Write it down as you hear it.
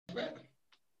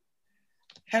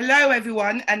Hello,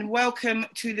 everyone, and welcome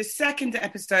to the second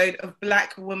episode of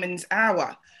Black Women's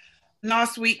Hour.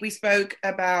 Last week, we spoke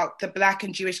about the Black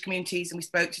and Jewish communities, and we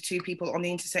spoke to two people on the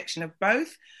intersection of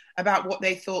both about what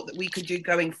they thought that we could do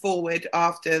going forward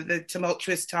after the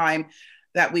tumultuous time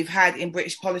that we've had in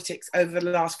British politics over the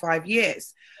last 5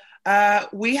 years.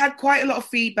 We had quite a lot of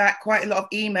feedback, quite a lot of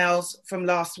emails from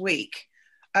last week.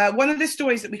 One of the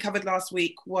stories that we covered last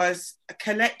week was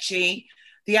Kelechi,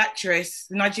 the actress,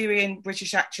 the Nigerian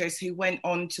British actress who went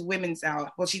on to Women's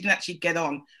Hour. Well, she didn't actually get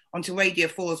onto Radio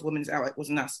 4's Women's Hour, it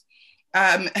wasn't us.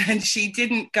 And she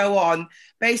didn't go on.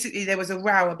 Basically, there was a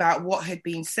row about what had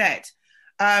been said.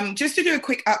 Just to do a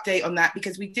quick update on that,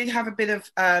 because we did have a bit of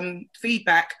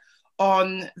feedback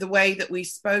on the way that we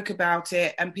spoke about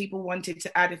it, and people wanted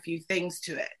to add a few things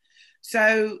to it.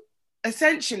 So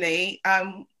essentially,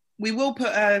 we will put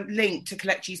a link to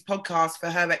Kelechi's podcast for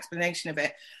her explanation of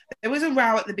it. There was a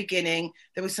row at the beginning.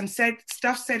 There was some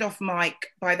stuff said off mic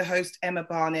by the host, Emma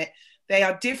Barnett. They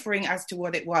are differing as to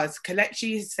what it was.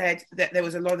 Kelechi has said that there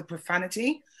was a lot of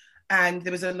profanity and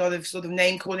there was a lot of sort of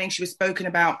name calling. She was spoken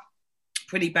about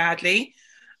pretty badly.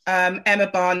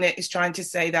 Emma Barnett is trying to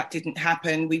say that didn't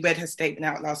happen. We read her statement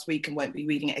out last week and won't be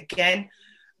reading it again.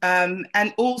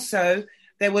 And also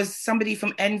there was somebody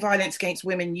from End Violence Against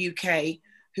Women UK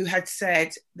who had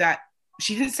said that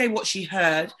she didn't say what she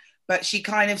heard, but she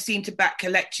kind of seemed to back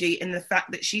Kelechi in the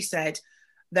fact that she said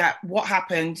that what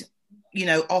happened,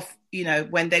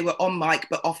 when they were on mic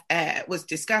but off air was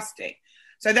disgusting.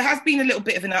 So there has been a little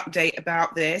bit of an update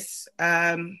about this.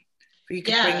 So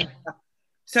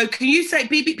can you say,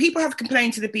 people have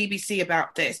complained to the BBC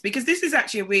about this, because this is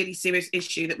actually a really serious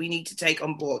issue that we need to take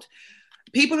on board.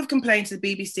 People have complained to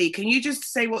the BBC. Can you just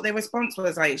say what their response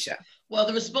was, Aisha? Well,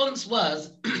 the response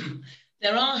was,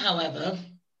 there are, however,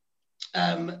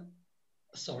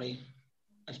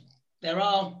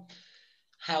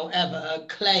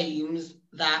 claims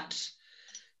that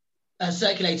are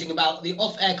circulating about the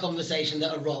off-air conversation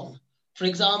that are wrong. For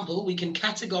example, we can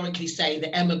categorically say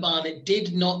that Emma Barnett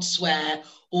did not swear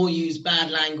or use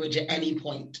bad language at any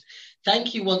point.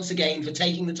 Thank you once again for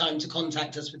taking the time to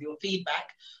contact us with your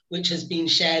feedback, which has been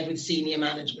shared with senior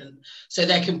management. So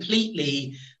they're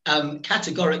completely,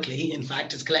 categorically, in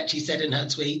fact, as Kelechi said in her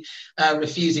tweet,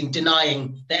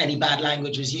 denying that any bad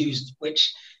language was used,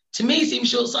 which to me seems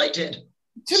short-sighted.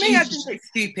 To me, I think it's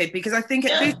stupid, because I think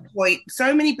at this point,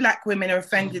 so many Black women are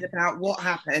offended about what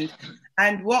happened.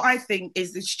 And what I think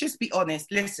is, let's just be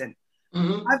honest. Listen,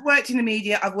 I've worked in the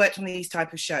media. I've worked on these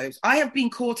type of shows. I have been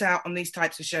caught out on these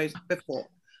types of shows before.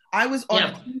 I was on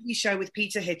a TV show with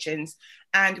Peter Hitchens,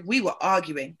 and we were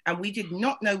arguing, and we did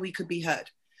not know we could be heard.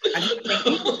 And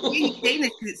he came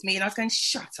at me, and I was going,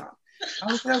 shut up.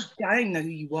 I was like, I don't know who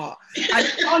you are. And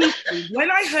honestly, when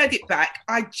I heard it back,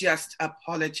 I just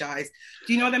apologized.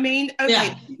 Do you know what I mean? Okay,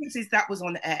 the difference is that was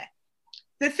on air.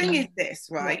 The thing is this,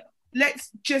 right?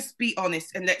 Let's just be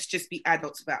honest and let's just be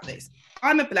adults about this.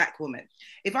 I'm a Black woman.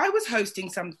 If I was hosting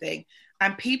something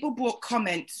and people brought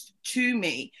comments to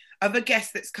me of a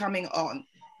guest that's coming on,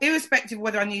 irrespective of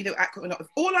whether I knew they were accurate or not, if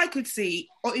all I could see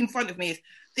in front of me is,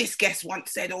 this guest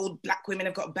once said all Black women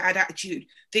have got a bad attitude.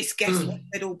 This guest once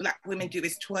said all Black women do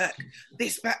is twerk.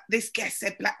 This guest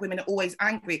said Black women are always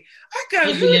angry. I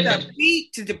go, who the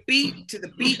beat to the beat to the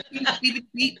beat,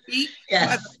 beat,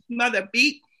 mother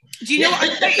beat. Do you know what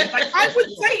I'm saying? Like, I would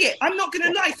say it. I'm not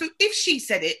going to lie. So if she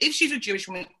said it, if she's a Jewish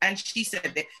woman and she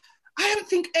said it, I don't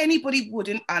think anybody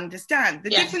wouldn't understand. The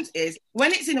difference is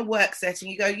when it's in a work setting,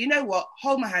 you go, you know what?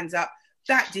 Hold my hands up.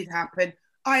 That did happen.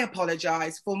 I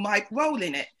apologise for my role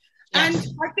in it. And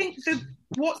I think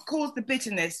what caused the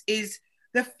bitterness is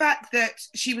the fact that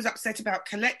she was upset about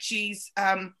Kelechi's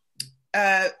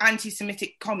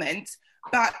anti-Semitic comments,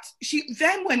 but she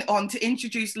then went on to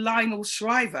introduce Lionel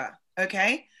Shriver,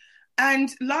 okay?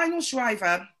 And Lionel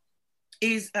Shriver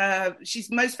is,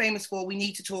 she's most famous for We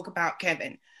Need to Talk About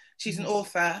Kevin. She's an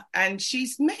author, and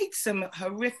she's made some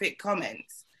horrific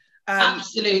comments.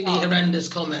 Absolutely horrendous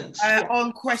comments.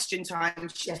 On Question Time,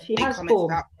 she has comments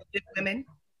about women.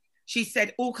 She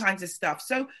said all kinds of stuff.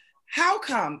 So how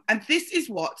come, and this is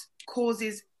what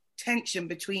causes tension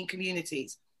between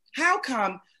communities, how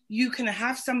come you can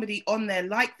have somebody on there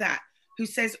like that who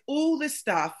says all the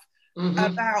stuff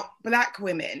about Black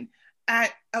women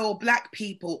or Black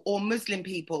people or Muslim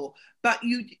people, but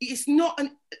it's not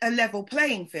a level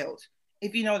playing field,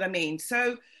 if you know what I mean.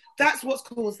 So that's what's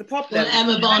caused the problem. Well,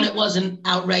 Emma Barnett wasn't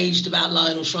outraged about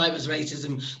Lionel Shriver's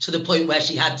racism to the point where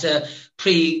she had to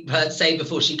say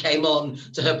before she came on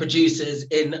to her producers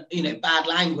in, bad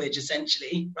language,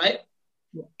 essentially, right?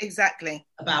 Exactly.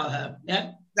 About her,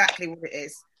 yeah? Exactly what it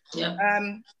is. Yeah.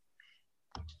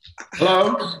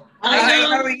 Hello. Hi,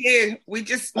 how are you? We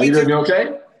just. Are you doing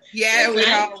okay? Yeah,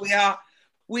 we are.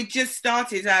 We just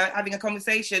started having a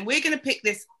conversation. We're going to pick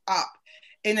this up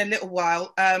in a little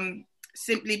while,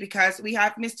 simply because we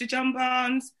have Mr. John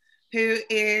Barnes, who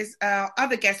is our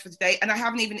other guest for today, and I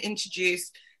haven't even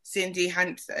introduced Cyndi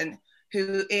Handson,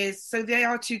 who is. So they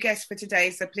are two guests for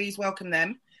today. So please welcome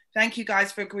them. Thank you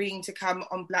guys for agreeing to come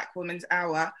on Black Women's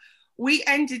Hour. We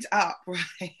ended up with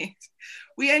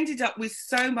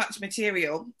so much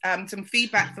material, some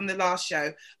feedback from the last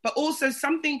show, but also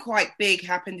something quite big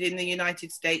happened in the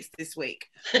United States this week.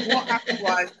 What happened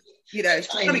was,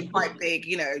 something quite big,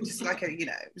 just like it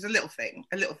was a little thing.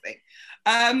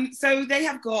 So they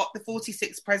have got the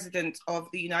 46th president of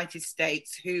the United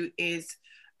States, who is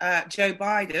Joe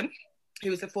Biden, who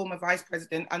was the former vice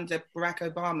president under Barack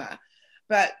Obama.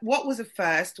 But what was a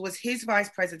first was his vice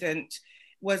president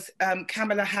was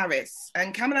Kamala Harris.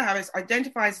 And Kamala Harris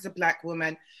identifies as a Black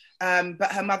woman,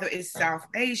 but her mother is South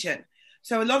Asian.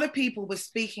 So a lot of people were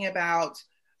speaking about,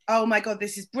 oh my God,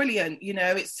 this is brilliant.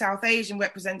 It's South Asian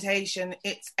representation.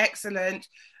 It's excellent.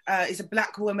 It's a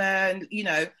Black woman,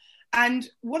 And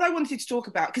what I wanted to talk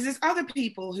about, because there's other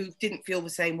people who didn't feel the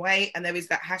same way. And there is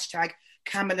that hashtag,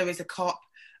 Kamala is a cop.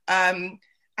 And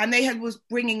they was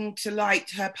bringing to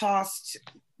light her past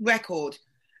record,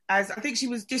 as I think she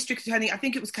was district attorney, I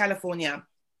think it was California,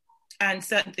 and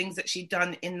certain things that she'd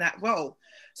done in that role.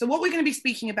 So what we're going to be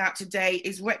speaking about today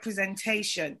is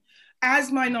representation.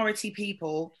 As minority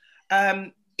people,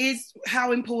 is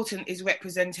how important is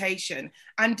representation?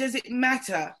 And does it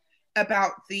matter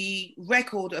about the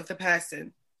record of the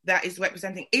person that is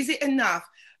representing? Is it enough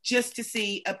just to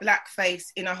see a Black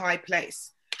face in a high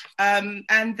place? And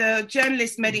the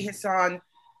journalist Mehdi Hassan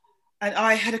and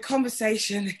I had a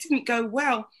conversation that didn't go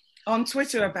well on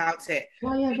Twitter about it.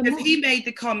 Because he made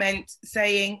the comment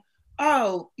saying,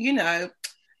 just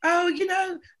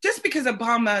because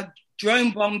Obama drone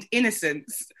bombed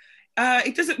innocents,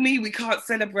 it doesn't mean we can't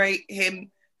celebrate him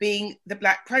being the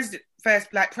first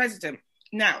Black president.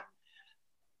 Now,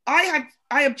 I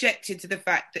objected to the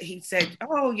fact that he said,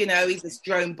 he just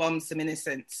drone bombed some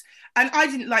innocents. And I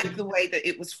didn't like the way that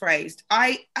it was phrased.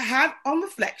 I have, on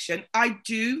reflection, I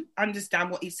do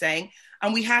understand what he's saying.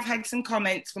 And we have had some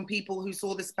comments from people who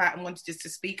saw the spat and wanted us to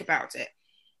speak about it.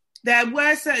 There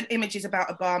were certain images about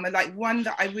Obama, like one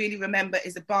that I really remember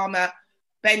is Obama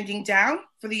bending down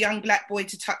for the young Black boy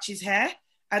to touch his hair.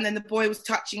 And then the boy was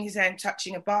touching his hair and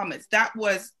touching Obama's. That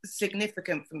was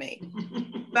significant for me.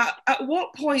 But at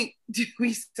what point do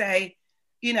we say,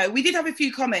 we did have a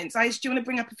few comments. Do you want to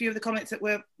bring up a few of the comments that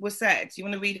were said? Do you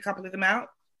want to read a couple of them out?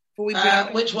 Before we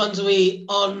which ones are we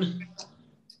on?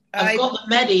 I've got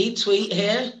the Mehdi tweet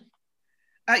here.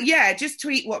 Just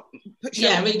tweet what.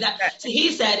 Read that. So he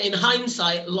said, in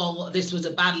hindsight, lol, this was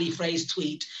a badly phrased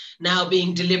tweet, now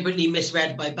being deliberately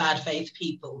misread by bad faith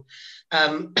people.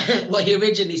 What he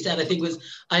originally said, I think, was,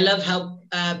 I love how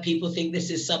people think this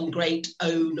is some great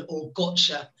own or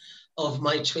gotcha of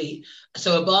my tweet.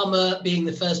 So Obama being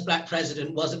the first Black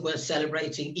president wasn't worth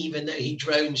celebrating, even though he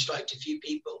drone striked a few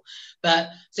people.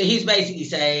 But so he's basically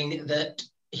saying that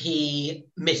he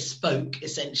misspoke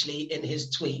essentially in his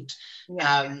tweet.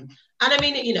 Yeah. And I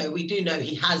mean, we do know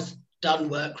he has done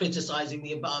work criticizing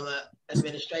the Obama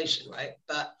administration, right?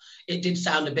 But it did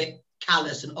sound a bit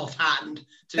callous and offhand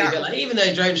to be a bit like, even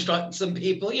though drone struck some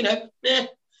people, it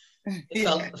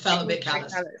felt a bit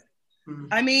callous.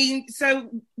 I mean, so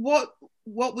what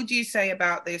would you say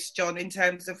about this, John, in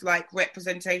terms of like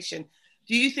representation?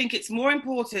 Do you think it's more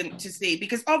important to see,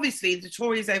 because obviously the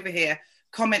Tories over here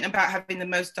comment about having the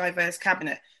most diverse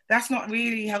cabinet. That's not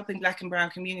really helping Black and brown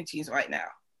communities right now.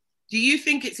 Do you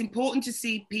think it's important to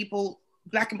see people,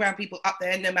 Black and brown people, up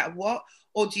there no matter what?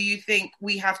 Or do you think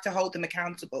we have to hold them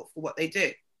accountable for what they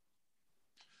do?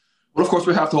 Well, of course,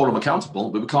 we have to hold them accountable,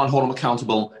 but we can't hold them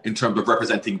accountable in terms of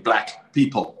representing Black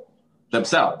people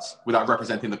themselves without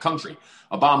representing the country.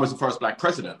 Obama was the first Black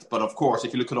president. But of course,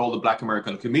 if you look at all the Black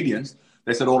American comedians,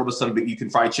 they said all of a sudden we're eating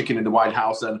fried chicken in the White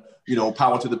House and,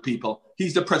 power to the people.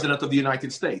 He's the president of the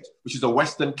United States, which is a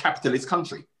Western capitalist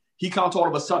country. He can't all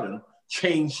of a sudden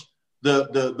change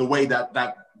the way that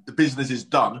the business is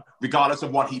done, regardless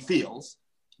of what he feels,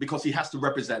 because he has to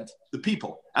represent the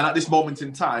people. And at this moment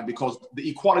in time, because the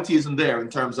equality isn't there in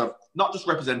terms of not just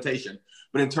representation,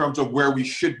 but in terms of where we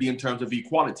should be in terms of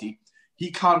equality,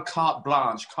 he can't carte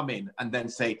blanche come in and then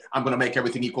say, I'm going to make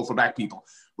everything equal for Black people,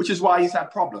 which is why he's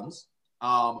had problems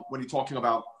when he's talking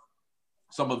about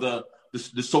some of the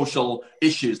social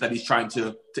issues that he's trying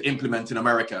to implement in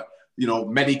America,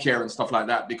 Medicare and stuff like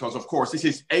that, because, of course, this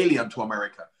is alien to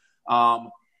America.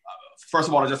 first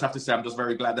of all, I just have to say I'm just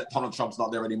very glad that Donald Trump's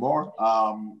not there anymore.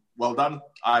 Well done.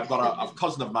 I've got a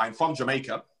cousin of mine from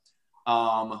Jamaica,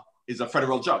 is a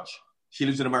federal judge. She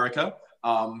lives in America.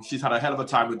 She's had a hell of a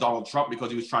time with Donald Trump because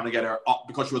he was trying to get her up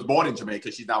because she was born in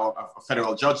Jamaica. She's now a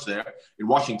federal judge there in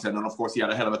Washington. And of course, he had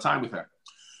a hell of a time with her.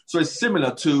 So it's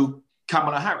similar to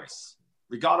Kamala Harris.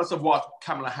 Regardless of what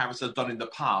Kamala Harris has done in the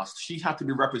past, she had to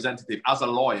be representative as a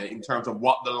lawyer in terms of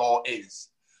what the law is.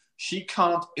 She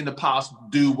can't, in the past,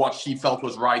 do what she felt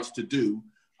was right to do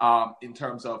in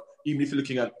terms of, even if you're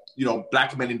looking at,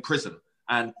 black men in prison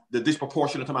and the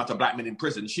disproportionate amount of black men in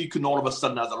prison, she couldn't all of a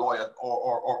sudden, as a lawyer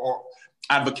or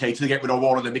advocate to get rid of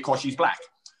all of them because she's black.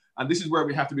 And this is where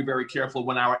we have to be very careful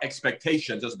when our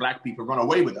expectations as black people run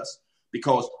away with us,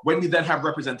 because when we then have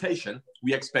representation,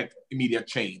 we expect immediate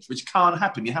change, which can't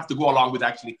happen. You have to go along with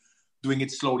actually doing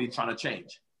it slowly, trying to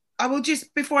change. I will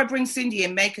just, before I bring Cyndi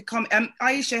in, make a comment.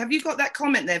 Aisha, have you got that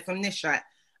comment there from Nishat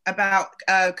about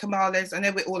Kamala's, I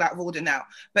know we're all out of order now,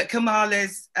 but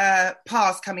Kamala's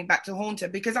past coming back to haunt her?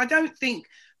 Because I don't think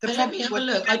the Let problem me have was... a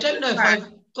look. I don't know if I've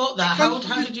got that. How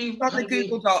did you... got the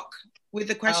Google Doc with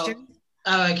the question.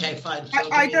 Oh, okay, fine.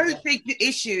 So I don't think the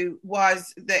issue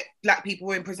was that black people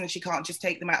were in prison and she can't just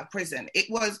take them out of prison. It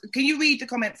was... Can you read the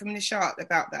comment from Nishat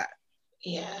about that?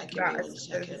 Yeah, give me 1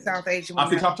 second. South Asian I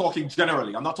think I'm talking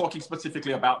generally. I'm not talking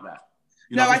specifically about that.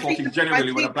 I'm talking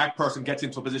generally when a black person gets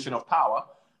into a position of power.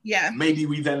 Yeah. Maybe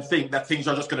we then think that things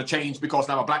are just going to change because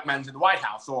now a black man's in the White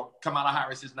House or Kamala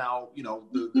Harris is now,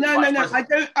 the No.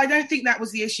 president. I don't think that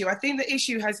was the issue. I think the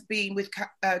issue has been with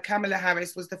Kamala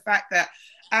Harris was the fact that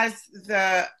as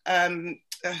the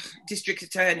district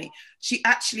attorney, she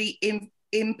actually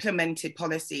implemented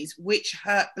policies which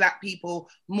hurt black people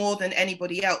more than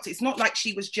anybody else. It's not like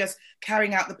she was just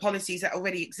carrying out the policies that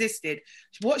already existed.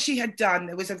 What she had done,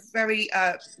 there was a very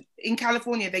in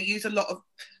California they use a lot of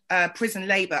prison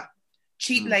labor,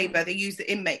 cheap labor. They use the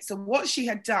inmates. So what she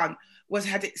had done was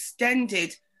had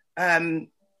extended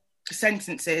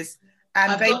sentences.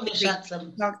 And I've got Nishat's.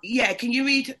 Yeah, can you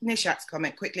read Nishat's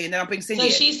comment quickly, and then I'll bring Cyndi. So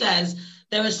she says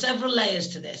there are several layers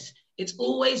to this. It's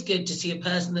always good to see a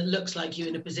person that looks like you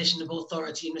in a position of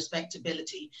authority and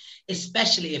respectability,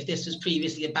 especially if this was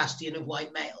previously a bastion of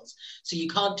white males. So you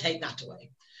can't take that away.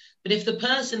 But if the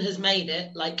person has made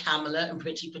it, like Kamala and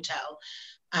Priti Patel,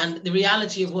 and the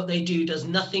reality of what they do does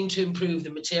nothing to improve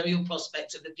the material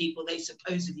prospects of the people they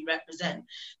supposedly represent,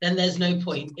 then there's no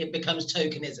point. It becomes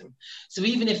tokenism. So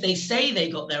even if they say they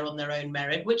got there on their own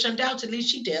merit, which undoubtedly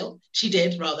she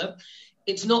did,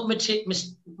 it's not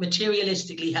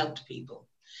materialistically helped people.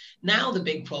 Now the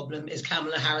big problem is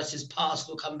Kamala Harris's past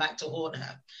will come back to haunt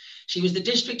her. She was the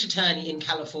district attorney in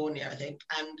California, I think,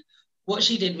 and what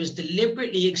she did was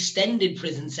deliberately extended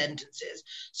prison sentences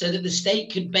so that the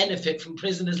state could benefit from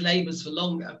prisoners' labours for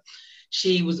longer.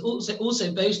 She was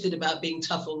also boasted about being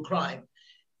tough on crime.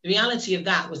 The reality of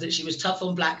that was that she was tough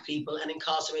on black people and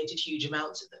incarcerated huge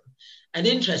amounts of them. And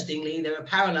interestingly, there are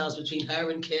parallels between her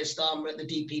and Keir Starmer at the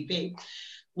DPP.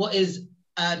 What is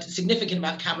significant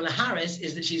about Kamala Harris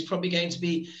is that she's probably going to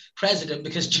be president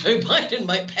because Joe Biden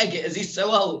might peg it as he's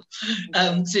so old.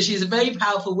 So she's a very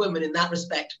powerful woman in that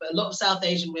respect. But a lot of South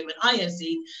Asian women I have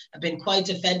seen have been quite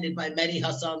offended by Mehdi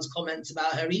Hasan's comments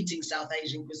about her eating South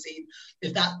Asian cuisine,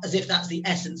 as if that's the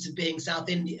essence of being South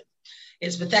Indian.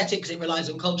 It's pathetic because it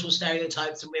relies on cultural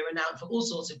stereotypes, and we're renowned for all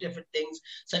sorts of different things,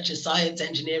 such as science,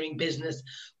 engineering, business,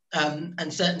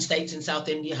 and certain states in South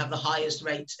India have the highest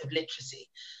rates of literacy.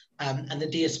 And the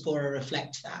diaspora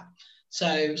reflects that.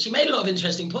 So she made a lot of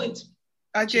interesting points.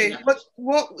 I do.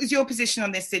 What is your position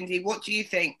on this, Cyndi? What do you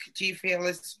think? Do you feel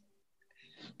as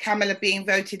Kamala being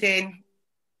voted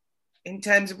in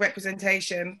terms of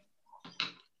representation?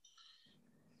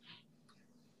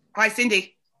 Hi,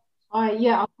 Cyndi.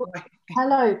 Yeah.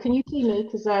 Hello, can you see me?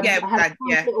 Because I had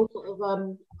little sort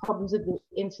of problems with the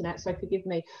internet, so forgive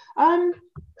me.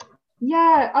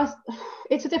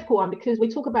 It's a difficult one because we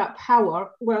talk about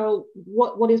power. Well,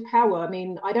 what is power? I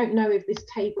mean, I don't know if this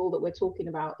table that we're talking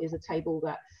about is a table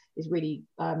that is really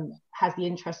has the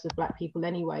interests of black people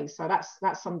anyway. So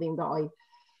that's something that I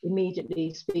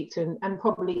immediately speak to and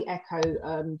probably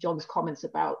echo John's comments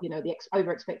about, the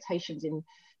over expectations in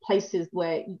places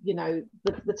where,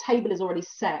 the table is already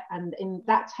set, and in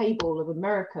that table of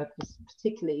America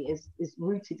particularly is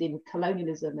rooted in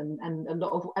colonialism and a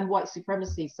lot of white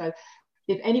supremacy. So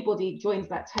if anybody joins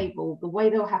that table, the way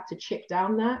they'll have to chip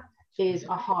down that is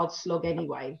a hard slog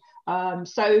anyway.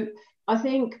 So I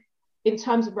think in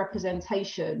terms of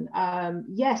representation,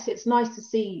 yes, it's nice to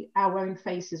see our own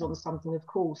faces on something, of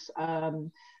course.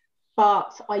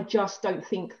 But I just don't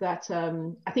think that,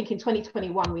 I think in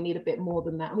 2021, we need a bit more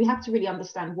than that. And we have to really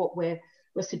understand what we're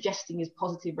we're suggesting is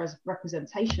positive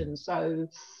representation. So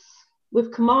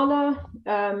with Kamala,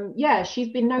 yeah, she's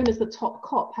been known as the top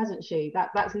cop, hasn't she?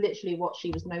 That's literally what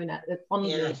she was known at on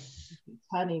the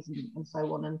attorneys and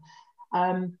so on.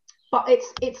 And but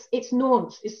it's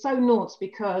nuanced. It's so nuanced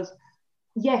because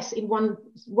yes, in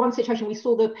one situation we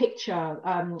saw the picture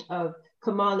of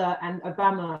Kamala and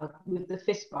Obama with the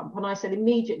fist bump, and I said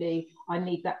immediately, I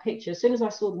need that picture. As soon as I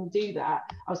saw them do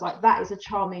that, I was like, that is a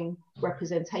charming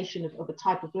representation of a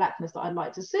type of blackness that I'd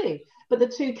like to see. But the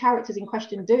two characters in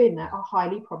question doing that are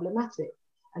highly problematic,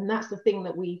 and that's the thing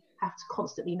that we have to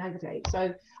constantly navigate.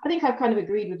 So I think I've kind of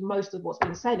agreed with most of what's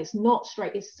been said. It's not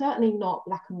straight. It's certainly not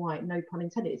black and white, no pun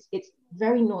intended. It's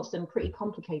very nuanced and pretty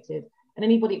complicated. And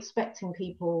anybody expecting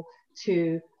people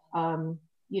to,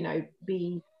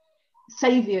 be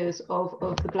saviors of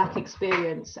the black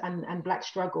experience and black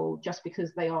struggle just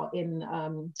because they are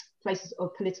in places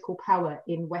of political power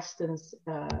in Western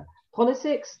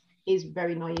politics is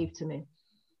very naive to me.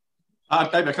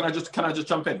 Ava, can I just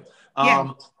jump in?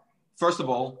 First of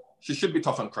all, she should be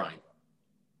tough on crime.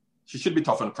 She should be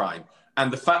tough on crime.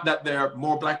 And the fact that there are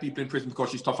more black people in prison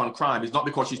because she's tough on crime is not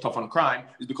because she's tough on crime,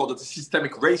 it's because of the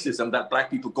systemic racism that black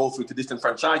people go through to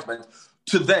disenfranchisement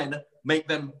to then make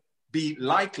them be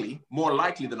more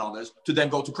likely than others to then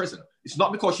go to prison. It's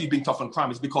not because she's being tough on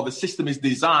crime, it's because the system is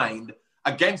designed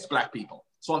against black people.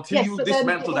 So until you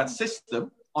dismantle that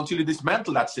system,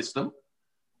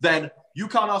 then you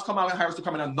can't ask Kamala Harris to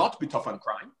come in and not be tough on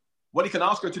crime. What you can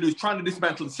ask her to do is try to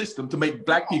dismantle the system to make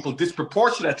black people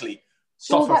disproportionately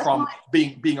suffer from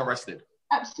being arrested.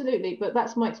 Absolutely, but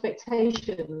that's my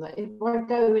expectation, that if I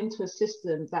go into a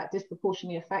system that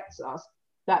disproportionately affects us,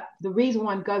 that the reason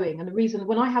why I'm going and the reason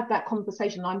when I have that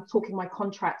conversation, I'm talking my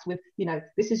contracts with,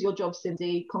 this is your job,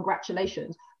 Cyndi,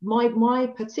 congratulations. My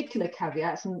particular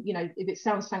caveats, and if it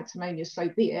sounds sanctimonious, so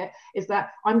be it, is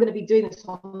that I'm going to be doing this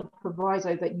on the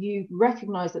proviso that you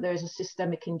recognize that there is a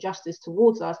systemic injustice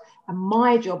towards us, and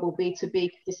my job will be to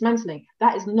be dismantling.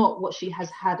 That is not what she has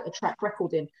had a track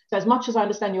record in. So as much as I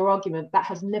understand your argument, that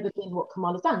has never been what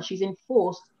Kamala's done. She's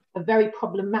enforced a very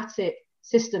problematic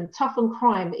system, tough on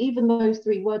crime. Even those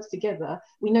three words together,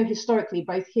 we know historically,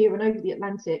 both here and over the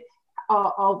Atlantic,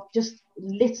 are just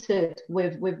littered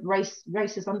with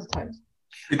racist undertones.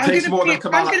 It takes more than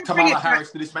Kamala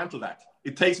Harris to dismantle that.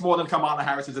 It takes more than Kamala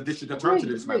Harris as a district attorney to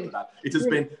dismantle that. It has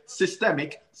been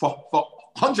systemic for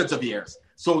hundreds of years.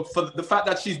 So for the fact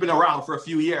that she's been around for a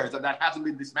few years and that hasn't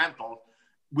been dismantled,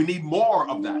 we need more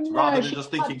of that rather than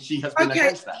just thinking she has been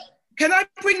against that. Can I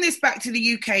bring this back to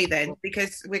the UK then?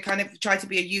 Because we're kind of trying to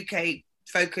be a UK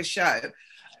focused show.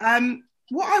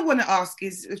 What I want to ask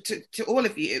is to all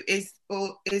of you is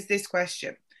this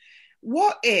question.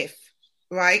 What if,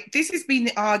 right, this has been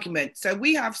the argument. So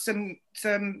we have some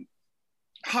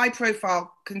high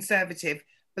profile conservative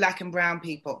black and brown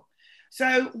people.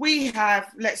 So we have,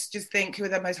 let's just think who are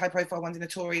the most high profile ones in the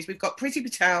Tories. We've got Priti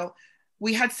Patel.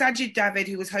 We had Sajid David,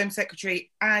 who was Home Secretary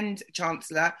and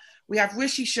Chancellor. We have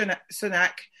Rishi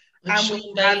Sunak, and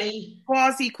Sean Bailey,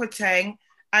 Kwasi Kwarteng,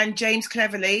 and James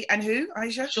Cleverly, and who?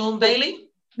 Aisha? Sean Bailey?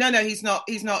 No, he's not.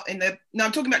 He's not in the. No,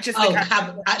 I'm talking about just.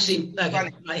 Actually,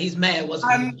 okay. He's mayor,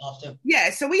 wasn't he? After.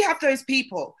 Yeah, so we have those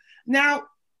people. Now,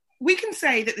 we can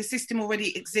say that the system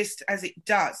already exists as it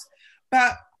does,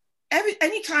 but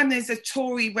anytime there's a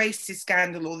Tory racist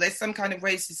scandal or there's some kind of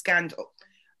racist scandal,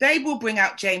 they will bring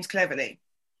out James Cleverly,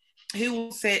 who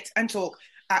will sit and talk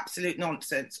absolute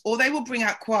nonsense, or they will bring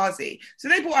out Kwasi. So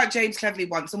they brought out James Cleverly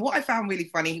once, and what I found really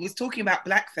funny, he was talking about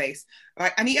blackface,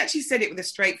 right? And he actually said it with a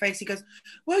straight face. He goes,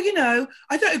 well,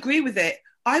 I don't agree with it.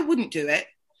 I wouldn't do it.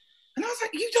 And I was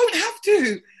like, you don't have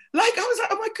to. Like, I was like,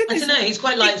 oh my goodness. I don't know, he's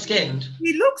quite light-skinned.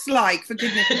 He looks like, for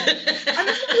goodness sake. And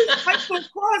I thought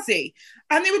Kwasi.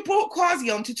 And they brought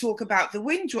Kwasi on to talk about the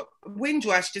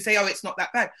Windrush, to say, oh, it's not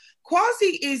that bad.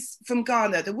 Kwasi is from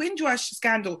Ghana. The Windrush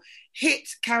scandal hit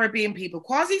Caribbean people.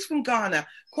 Kwasi's from Ghana.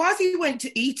 Kwasi went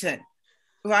to Eton,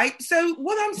 right? So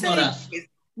what I'm saying is,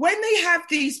 when they have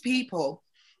these people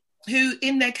who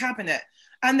in their cabinet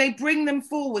and they bring them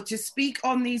forward to speak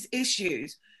on these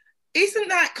issues, isn't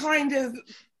that kind of,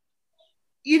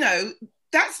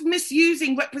 that's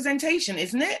misusing representation,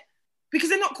 isn't it? Because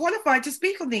they're not qualified to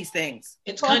speak on these things.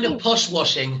 It's kind of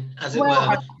posh-washing, as it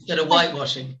were, instead of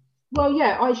whitewashing. Well,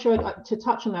 yeah, Aisha, to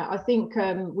touch on that, I think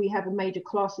we have a major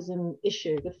classism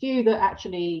issue. The few that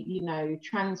actually,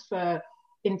 transfer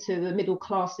into the middle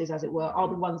classes, as it were, are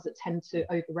the ones that tend to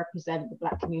overrepresent the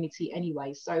black community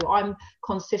anyway. So I'm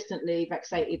consistently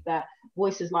vexated that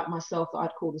voices like myself, that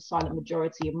I'd call the silent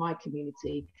majority in my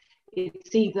community,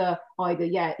 it's either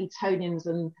Etonians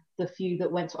and the few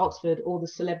that went to Oxford or the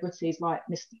celebrities like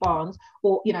Mr. Barnes,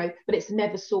 or, you know, but it's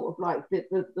never sort of like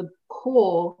the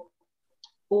core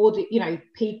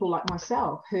people like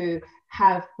myself who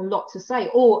have a lot to say,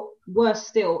 or worse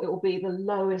still, it will be the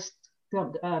lowest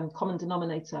common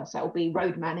denominator, so it will be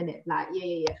roadman in it, like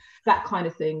that kind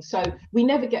of thing. So we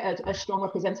never get a strong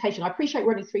representation. I appreciate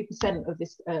we're only 3% of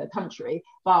this country,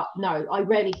 but no, I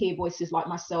rarely hear voices like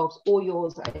myself or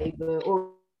yours, Ava,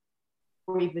 or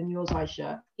even yours,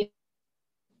 Aisha.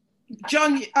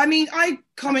 John, I mean, I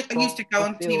used to go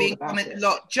on TV and comment a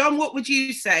lot. John, what would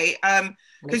you say?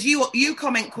 Because you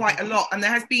comment quite a lot, and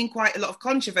there has been quite a lot of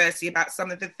controversy about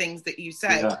some of the things that you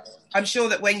say. Yeah. I'm sure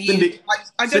that when you... Cyndi,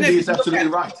 I don't know if is absolutely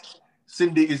right.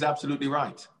 Cyndi is absolutely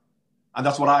right. And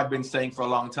that's what I've been saying for a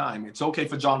long time. It's okay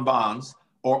for John Barnes,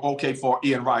 or okay for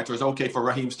Ian Wright, or it's okay for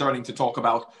Raheem Sterling to talk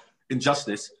about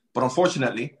injustice. But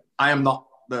unfortunately, I am not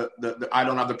I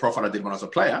don't have the profile I did when I was a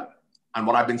player. And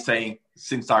what I've been saying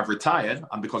since I've retired,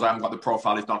 and because I haven't got the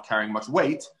profile, is not carrying much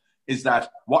weight, is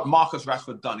that what Marcus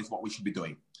Rashford done is what we should be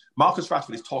doing. Marcus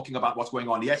Rashford is talking about what's going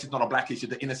on. Yes, it's not a black issue,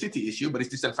 the inner city issue, but it's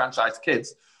disenfranchised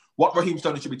kids. What Raheem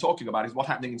Sterling should be talking about is what's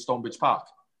happening in Stonebridge Park.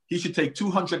 He should take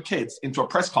 200 kids into a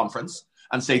press conference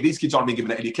and say these kids aren't being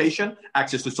given education,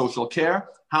 access to social care,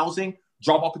 housing,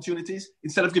 job opportunities,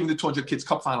 instead of giving the 200 kids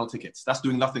cup final tickets. That's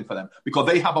doing nothing for them because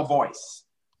they have a voice.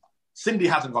 Cyndi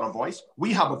hasn't got a voice.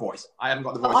 We have a voice. I haven't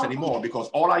got the voice anymore because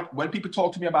when people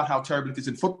talk to me about how terrible it is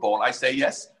in football, I say,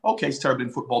 yes, okay, it's terrible in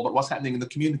football, but what's happening in the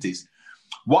communities?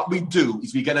 What we do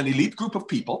is we get an elite group of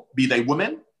people, be they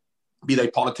women, be they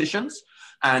politicians,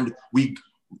 and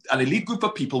an elite group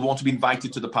of people want to be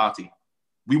invited to the party.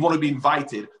 We want to be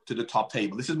invited to the top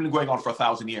table. This has been going on for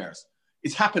 1,000 years.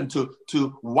 It's happened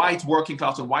to white working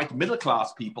class and white middle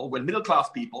class people, when middle class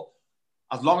people,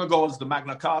 as long ago as the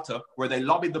Magna Carta, where they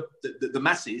lobbied the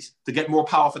masses to get more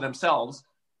power for themselves,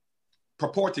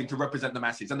 purporting to represent the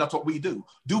masses. And that's what we do.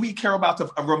 Do we care about a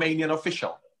Romanian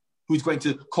official who's going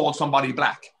to call somebody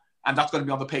black? And that's going to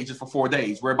be on the pages for 4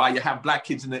 days, whereby you have black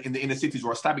kids in the inner cities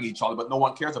who are stabbing each other, but no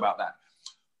one cares about that.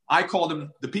 I call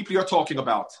them, the people you're talking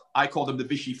about, I call them the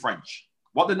Vichy French.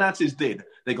 What the Nazis did,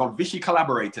 they got Vichy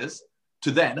collaborators to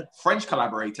then French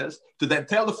collaborators to then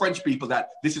tell the French people that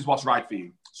this is what's right for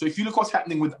you. So if you look what's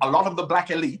happening with a lot of the black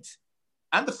elite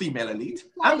and the female elite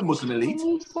and the Muslim elite,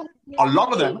 a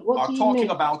lot of them are talking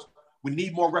about we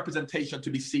need more representation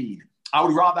to be seen. I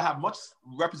would rather have much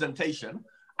representation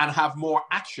and have more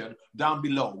action down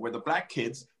below where the black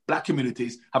kids, black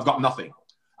communities have got nothing.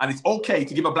 And it's okay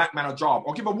to give a black man a job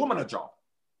or give a woman a job.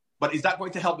 But is that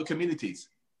going to help the communities?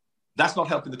 That's not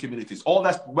helping the communities. All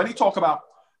that's when you talk about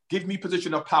give me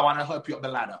position of power and I'll help you up the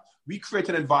ladder. We create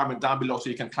an environment down below so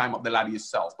you can climb up the ladder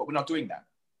yourself, but we're not doing that.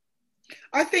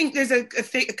 I think there's a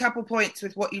couple points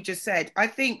with what you just said. I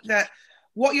think that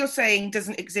what you're saying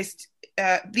doesn't exist.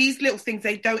 These little things,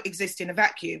 they don't exist in a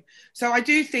vacuum. So I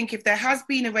do think if there has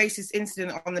been a racist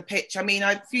incident on the pitch, I mean,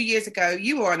 a few years ago,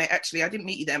 you were on it actually, I didn't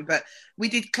meet you then, but we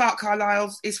did Clark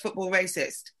Carlisle's Is Football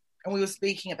Racist? And we were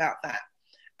speaking about that.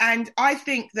 And I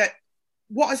think that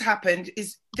what has happened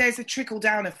is there's a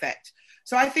trickle-down effect.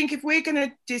 So I think if we're going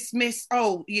to dismiss,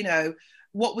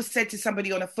 what was said to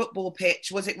somebody on a football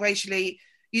pitch, was it racially,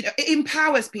 it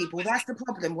empowers people. That's the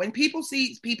problem. When people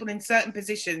see people in certain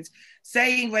positions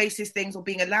saying racist things or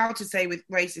being allowed to say with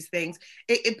racist things,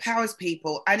 it empowers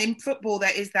people. And in football,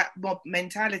 there is that mob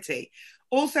mentality.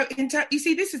 Also, you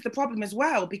see, this is the problem as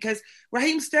well, because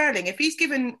Raheem Sterling, if he's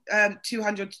given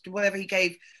 200, whatever he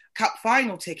gave, cup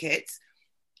final tickets,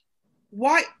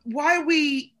 why are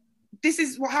we... This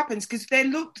is what happens because they're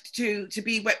looked to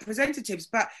be representatives,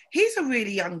 but he's a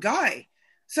really young guy.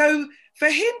 So for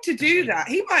him to do that,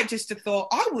 he might just have thought,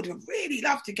 I would have really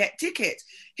loved to get tickets.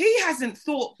 He hasn't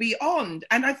thought beyond.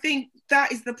 And I think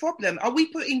that is the problem. Are we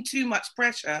putting too much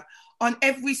pressure on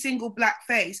every single black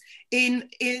face in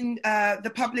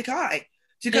the public eye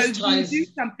to go,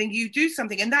 you do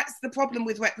something. And that's the problem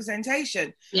with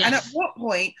representation. Yes. And at what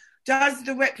point does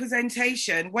the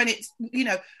representation, when it's,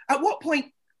 at what point,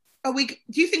 do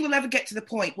you think we'll ever get to the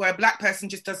point where a black person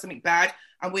just does something bad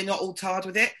and we're not all tarred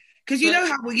with it? Because you know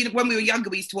how when we were younger,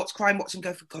 we used to watch Crime Watch and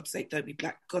go, for God's sake, don't be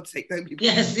black. For God's sake, don't be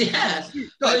black. Yes, yeah.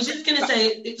 I was just going to say,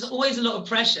 it's always a lot of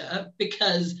pressure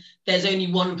because there's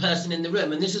only one person in the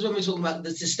room. And this is when we're talking about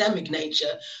the systemic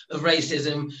nature of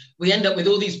racism. We end up with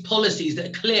all these policies that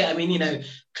are clear. I mean,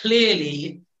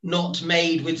 clearly not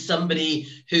made with somebody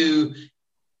who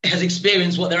has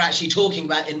experienced what they're actually talking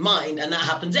about in mind, and that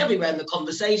happens everywhere in the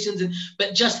conversations.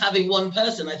 But just having one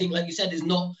person, I think, like you said, it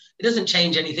doesn't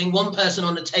change anything. One person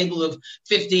on a table of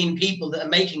 15 people that are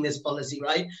making this policy,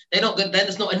 right? They're not good.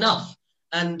 That's not enough.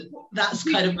 And that's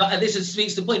kind of, this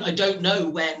speaks to the point. I don't know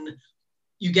when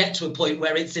you get to a point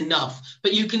where it's enough,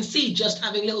 but you can see just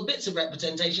having little bits of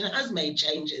representation has made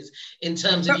changes in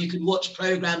terms of you can watch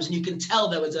programs and you can tell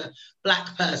there was a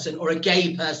black person or a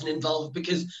gay person involved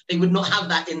because they would not have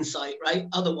that insight, right?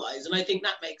 Otherwise. And I think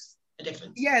that makes a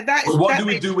difference. Yeah, that is. But what do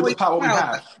we do with the power we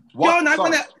have?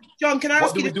 John, can I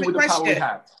ask you this quick question?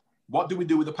 What do we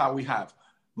do with the power we have?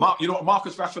 You know what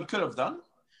Marcus Rashford could have done?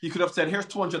 He could have said, here's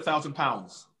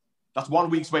 £200,000. That's 1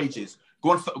 week's wages.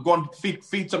 Go and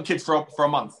feed some kids for a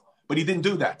month. But he didn't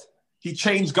do that. He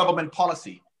changed government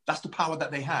policy. That's the power that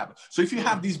they have. So if you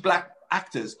have these black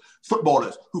actors,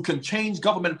 footballers, who can change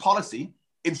government policy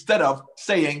instead of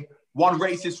saying one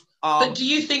racist... but do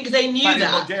you think they knew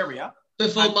that Bulgaria,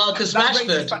 before Marcus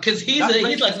Rashford? Because he's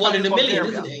like one in a million,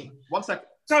 isn't he? 1 second.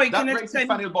 Sorry, that racist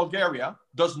fan in Bulgaria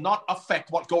does not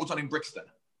affect what goes on in Brixton.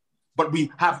 But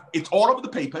it's all over the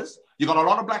papers. You got a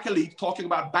lot of black elite talking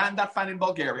about ban that fan in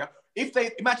Bulgaria.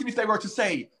 Imagine if they were to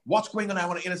say what's going on now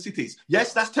in the inner cities.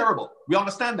 Yes, that's terrible. We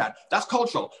understand that. That's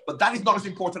cultural. But that is not as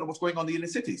important as what's going on in the inner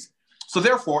cities. So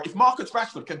therefore, if Marcus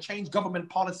Rashford can change government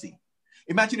policy,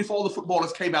 imagine if all the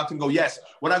footballers came out and go, yes,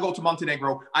 when I go to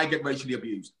Montenegro, I get racially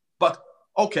abused. But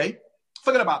okay,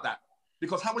 forget about that.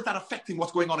 Because how is that affecting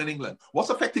what's going on in England? What's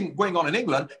affecting going on in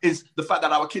England is the fact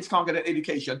that our kids can't get an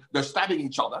education. They're stabbing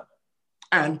each other.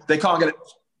 And they can't get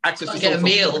access to get a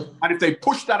meal. And if they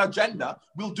push that agenda,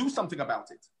 we'll do something about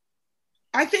it.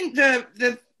 I think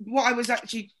what I was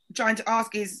actually trying to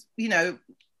ask is,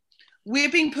 we're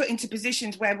being put into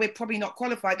positions where we're probably not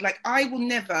qualified. Like I've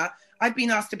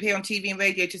been asked to appear on TV and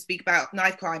radio to speak about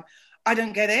knife crime. I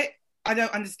don't get it. I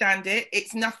don't understand it.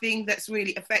 It's nothing that's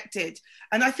really affected.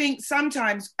 And I think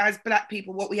sometimes as black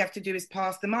people, what we have to do is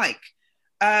pass the mic.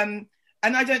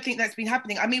 And I don't think that's been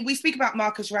happening. I mean, we speak about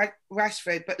Marcus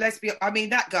Rashford, but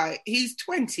that guy, he's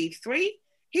 23.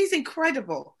 He's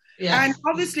incredible. Yeah. And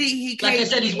obviously like I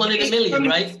said, he's one in a million,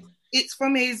 right? It's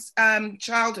from his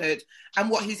childhood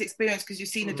and what he's experienced, because you've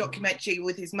seen a documentary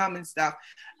with his mum and stuff.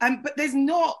 But there's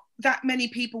not that many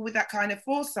people with that kind of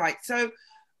foresight. So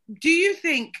do you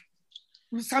think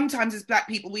sometimes as black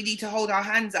people, we need to hold our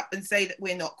hands up and say that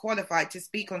we're not qualified to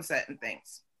speak on certain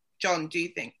things? John, do you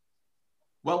think?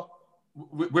 Well,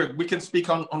 we can speak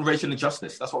on racial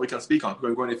injustice. That's what we can speak on.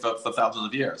 We're going for thousands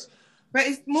of years. But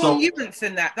it's more nuanced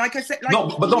than that. Like I said...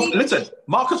 listen.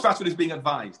 Marcus Rashford is being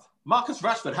advised. Marcus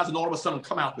Rashford hasn't all of a sudden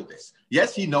come out with this.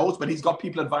 Yes, he knows, but he's got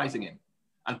people advising him.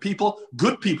 And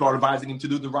good people are advising him to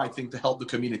do the right thing to help the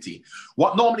community.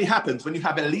 What normally happens when you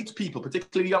have elite people,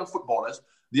 particularly young footballers,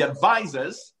 the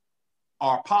advisors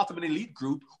are part of an elite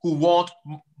group who want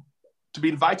to be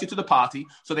invited to the party.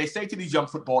 So they say to these young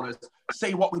footballers,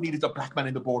 say what we need is a black man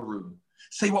in the boardroom.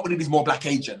 Say what we need is more black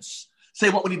agents. Say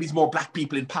what we need is more black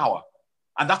people in power.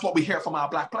 And that's what we hear from our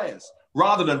black players.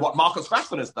 Rather than what Marcus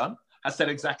Rashford has done, has said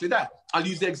exactly that. I'll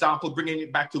use the example, bringing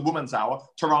it back to Women's Hour,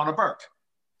 Tarana Burke.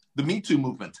 The Me Too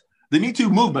movement. The Me Too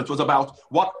movement was about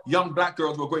what young black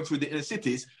girls were going through the inner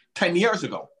cities 10 years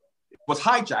ago. It was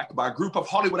hijacked by a group of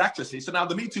Hollywood actresses. So now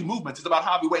the Me Too movement is about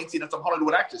Harvey Weinstein and some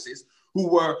Hollywood actresses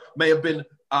who may have been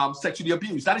sexually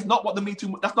abused. That is not what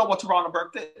that's not what Tarana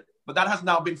Burke did. But that has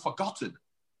now been forgotten.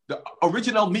 The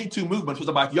original Me Too movement was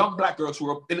about young black girls who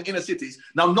were in inner cities.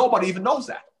 Now nobody even knows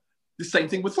that. The same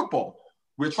thing with football.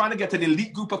 We're trying to get an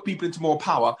elite group of people into more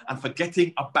power and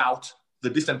forgetting about the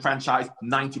disenfranchised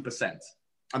 90%.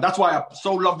 And that's why I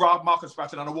so love Marcus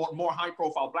Rashford, and I want more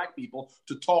high-profile black people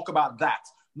to talk about that,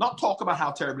 not talk about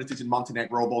how terrible it is in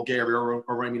Montenegro, Bulgaria, or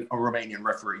Romanian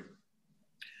referee.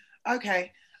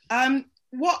 Okay.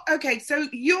 So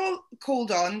you're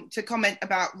called on to comment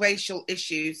about racial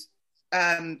issues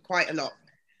quite a lot.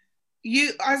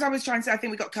 As I was trying to say, I think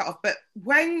we got cut off, but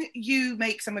when you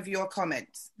make some of your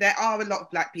comments, there are a lot of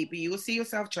black people, you will see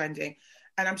yourself trending,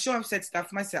 and I'm sure I've said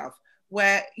stuff myself,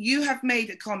 where you have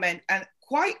made a comment and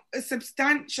quite a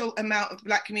substantial amount of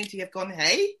black community have gone,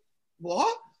 hey,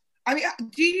 what? I mean,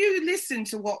 do you listen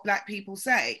to what black people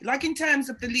say? Like in terms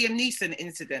of the Liam Neeson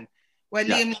incident, where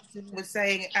Liam Neeson was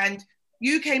saying, and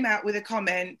you came out with a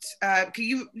comment. Can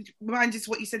you remind us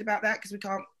what you said about that? Because we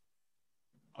can't.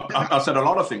 I said a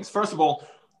lot of things. First of all,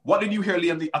 what did you hear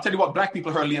Liam Neeson? I'll tell you what black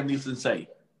people heard Liam Neeson say.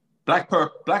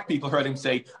 Black people heard him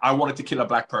say, I wanted to kill a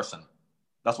black person.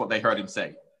 That's what they heard him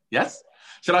say. Yes?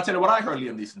 Shall I tell you what I heard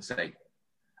Liam Neeson say?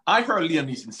 I heard Liam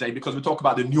Neeson say, because we talk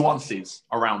about the nuances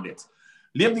around it.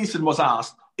 Liam Neeson was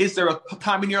asked, is there a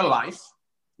time in your life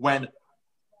when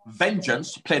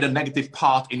vengeance played a negative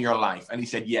part in your life? And he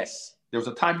said, yes. There was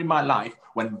a time in my life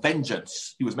when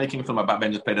vengeance, he was making a film about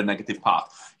vengeance, played a negative part.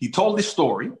 He told this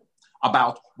story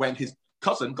about when his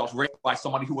cousin got raped by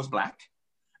somebody who was black.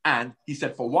 And he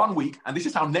said, for 1 week, and this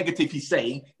is how negative he's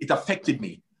saying, it affected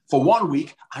me. For 1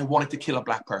 week, I wanted to kill a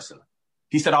black person.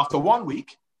 He said, after 1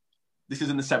 week, this is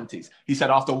in the 70s. He said,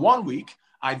 after 1 week,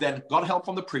 I then got help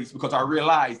from the priest because I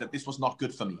realized that this was not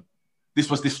good for me. This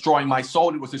was destroying my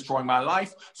soul. It was destroying my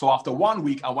life. So after 1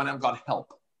 week, I went and got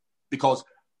help because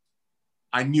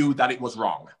I knew that it was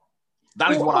wrong.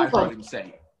 That is what I heard him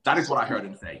say. That is what I heard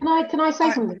him say. Can I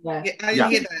say something there? I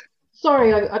hear that.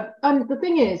 Sorry, the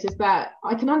thing is that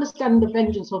I can understand the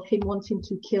vengeance of him wanting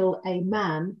to kill a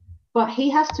man, but he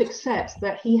has to accept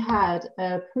that he had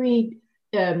a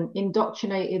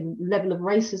indoctrinated level of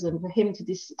racism for him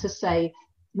to say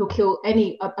he'll kill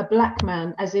a black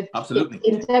man, as if Absolutely.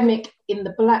 It's endemic in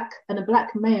a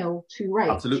black male to rape.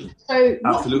 Absolutely. So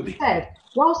Absolutely. What he said,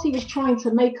 whilst he was trying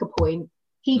to make a point,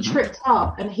 he tripped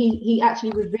up and he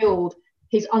actually revealed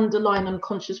his underlying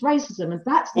unconscious racism, and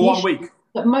that's the issue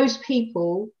that most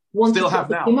people want to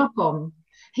pick him up on.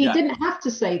 He didn't have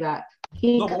to say that.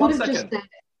 He could have just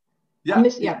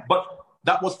said, but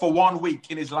that was for 1 week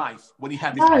in his life when he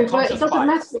had this unconscious bias. But it doesn't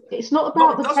matter. It's not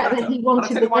about the fact that he wanted to.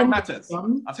 I'll tell you why it matters.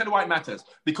 I'll tell you why it matters.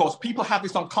 Because people have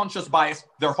this unconscious bias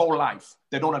their whole life.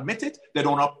 They don't admit it. They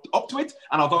don't up to it.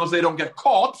 And as long as they don't get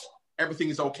caught, everything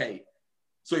is okay.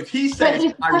 So if he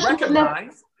says, I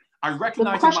recognize the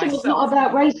question myself. was not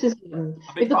about racism.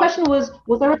 If the question was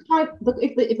there a time?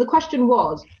 If the question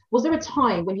was there a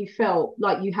time when you felt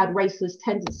like you had racist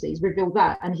tendencies? Reveal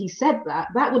that, and he said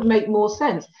that would make more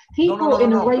sense. He brought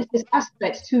in a racist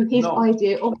aspect to his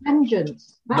idea of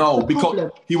vengeance. That's because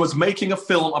he was making a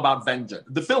film about vengeance.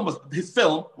 His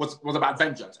film was about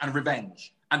vengeance and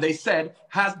revenge. And they said,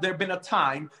 has there been a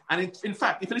time? And in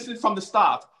fact, if you listen from the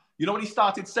start, you know what he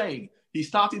started saying? He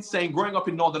started saying, growing up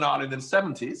in Northern Ireland in the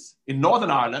 70s, in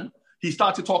Northern Ireland, he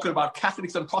started talking about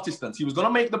Catholics and Protestants. He was going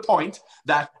to make the point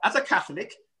that as a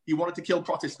Catholic, he wanted to kill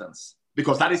Protestants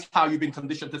because that is how you've been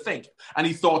conditioned to think. And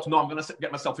he thought, no, I'm going to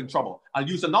get myself in trouble. I'll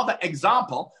use another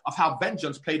example of how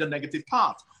vengeance played a negative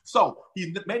part. So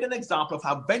he made an example of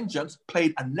how vengeance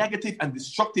played a negative and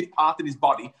destructive part in his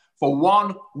body for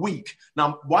 1 week.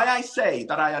 Now, why I say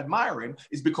that I admire him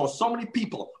is because so many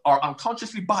people are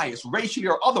unconsciously biased, racially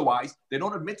or otherwise. They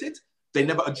don't admit it. They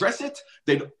never address it.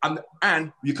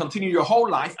 And you continue your whole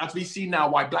life, as we see now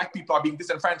why black people are being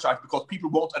disenfranchised because people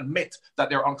won't admit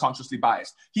that they're unconsciously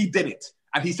biased. He did it.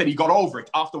 And he said he got over it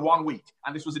after 1 week.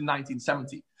 And this was in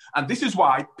 1970. And this is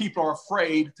why people are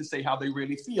afraid to say how they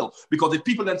really feel. Because if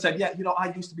people then said, yeah,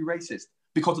 I used to be racist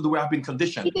because of the way I've been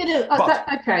conditioned. He did it.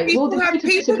 Okay.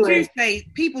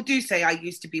 People do say I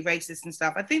used to be racist and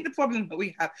stuff. I think the problem that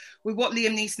we have with what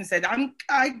Liam Neeson said,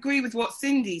 I agree with what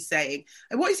Cyndi's saying.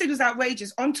 And what he said was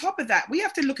outrageous. On top of that, we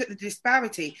have to look at the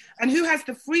disparity and who has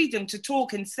the freedom to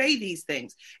talk and say these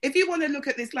things. If you want to look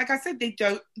at this, like I said,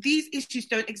 these issues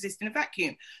don't exist in a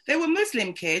vacuum. There were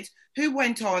Muslim kids who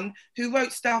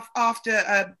wrote stuff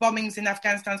after bombings in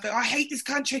Afghanistan, go, I hate this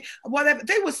country, whatever.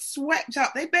 They were swept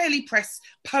up. They barely pressed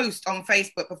post on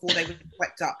Facebook before they were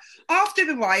swept up. After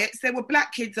the riots, there were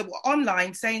black kids that were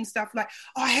online saying stuff like,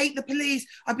 I hate the police.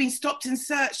 I've been stopped and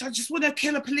searched. I just want to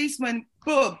kill a policeman.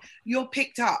 Boom, you're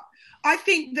picked up. I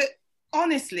think that,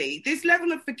 honestly, this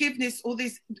level of forgiveness or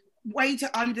this way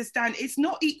to understand, it's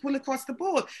not equal across the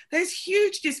board. There's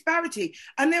huge disparity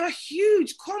and there are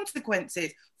huge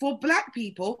consequences for black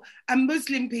people and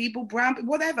Muslim people, brown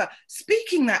people, whatever,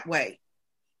 speaking that way.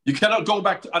 You cannot go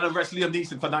back and arrest Liam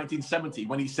Neeson for 1970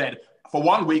 when he said, for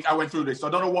 1 week I went through this. So I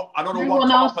don't know what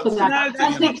asked for that.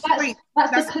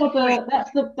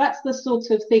 That's the sort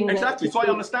of thing. Exactly. So I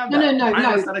understand that. I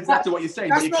understand exactly what you're saying,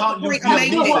 but you can't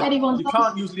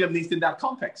use Liam Neeson in that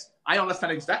context. I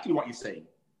understand exactly what you're saying.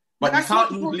 But you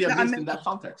can't use Liam Neeson in that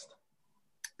context.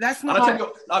 That's not. And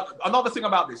I'll tell you another thing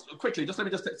about this quickly. Let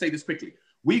me say this quickly.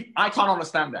 I can't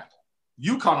understand that.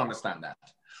 You can't understand that.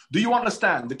 Do you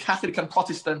understand the Catholic and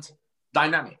Protestant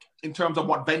dynamic in terms of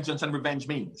what vengeance and revenge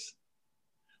means?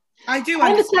 I do.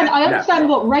 I understand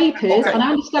what rape is, and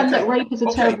I understand that rape is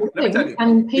a terrible thing.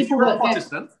 And people if you're a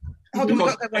Protestant, I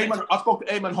spoke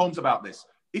to Eamon Holmes about this.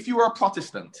 If you are a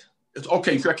Protestant, it's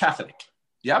okay. If you're a Catholic,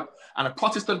 and a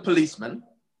Protestant policeman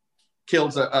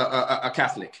kills a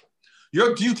Catholic.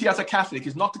 Your duty as a Catholic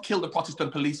is not to kill the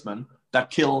Protestant policeman that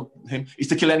killed him, is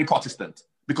to kill any Protestant,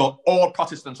 because all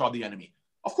Protestants are the enemy.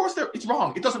 Of course, it's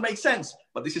wrong. It doesn't make sense.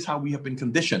 But this is how we have been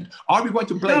conditioned. Are we going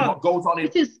to blame what goes on in...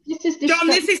 John,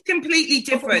 this is completely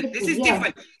different. This is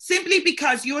different. Simply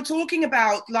because you're talking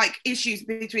about like issues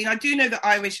between... I do know that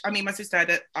my sister had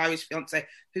an Irish fiance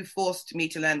who forced me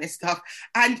to learn this stuff.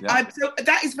 And so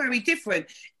that is very different.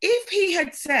 If he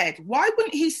had said, why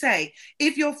wouldn't he say,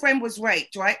 if your friend was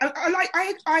raped, right?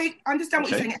 I understand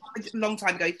what you're saying. It happened a long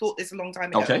time ago. He thought this a long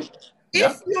time ago. Okay.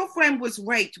 If your friend was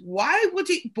raped, why would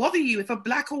it bother you if a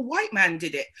black or white man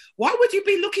did it? Why would you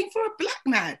be looking for a black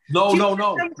man? No. And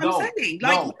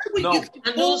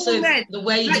also the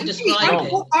way you describe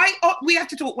it. We have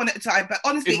to talk one at a time, but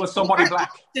honestly, it was somebody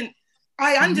black.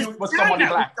 I understand. It was somebody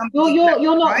black.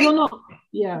 You're not. Right? You're not.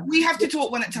 Yeah. We have to talk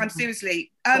one at a time,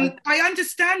 seriously. I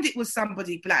understand it was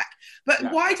somebody black,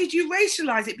 but why did you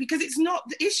racialize it? Because it's not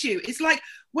the issue. It's like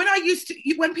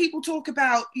when people talk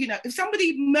about, if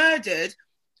somebody murdered,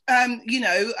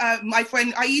 my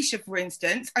friend Aisha, for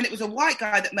instance, and it was a white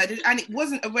guy that murdered, and it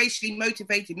wasn't a racially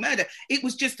motivated murder. It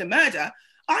was just a murder.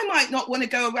 I might not want to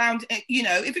go around,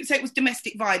 if it was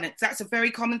domestic violence, that's a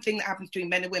very common thing that happens between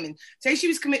men and women. Say she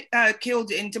was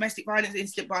killed in domestic violence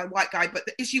incident by a white guy, but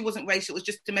the issue wasn't racial, it was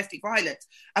just domestic violence.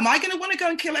 Am I going to want to go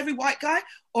and kill every white guy,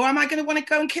 or am I going to want to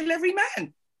go and kill every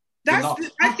man? I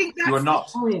think that's... You are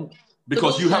not.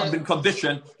 Because you haven't been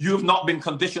conditioned. You have not been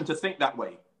conditioned to think that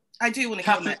way. I do want to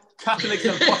kill men.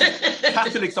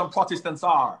 Catholics and Protestants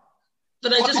are.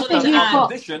 But I just wanted to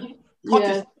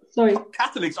add... Sorry.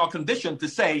 Catholics are conditioned to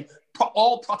say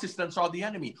all Protestants are the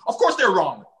enemy. Of course they're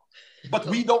wrong, but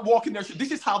we don't walk in their shoes.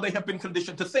 This is how they have been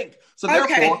conditioned to think. So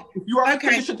therefore, if you are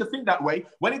conditioned to think that way,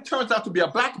 when it turns out to be a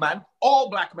black man, all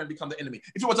black men become the enemy.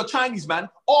 If it was a Chinese man,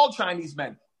 all Chinese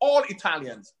men, all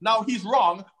Italians. Now he's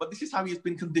wrong, but this is how he has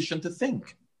been conditioned to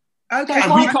think. Okay.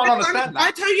 And we can't understand that.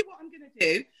 I tell you what I'm going to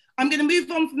do. I'm going to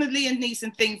move on from the Liam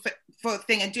Neeson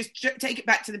thing and just take it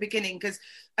back to the beginning, because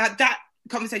that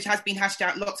conversation has been hashed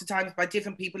out lots of times by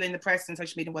different people in the press and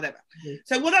social media, whatever. Mm-hmm.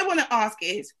 So what I want to ask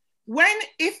is,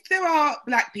 if there are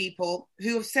black people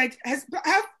who have said, have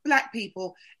black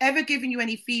people ever given you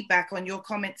any feedback on your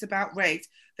comments about race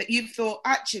that you've thought,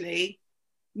 actually,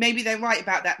 maybe they're right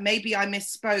about that, maybe I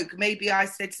misspoke, maybe I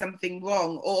said something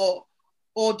wrong,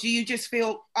 or do you just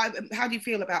feel, how do you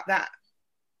feel about that?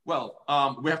 Well,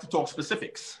 we have to talk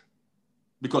specifics.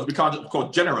 Because we can't, of course,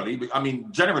 generally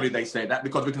they say that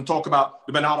because we can talk about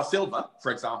the Bernardo Silva,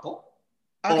 for example,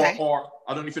 or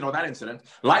I don't know if you know that incident,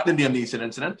 like the Liam Neeson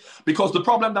incident, because the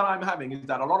problem that I'm having is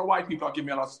that a lot of white people are giving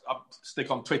me a lot of stick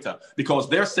on Twitter because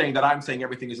they're saying that I'm saying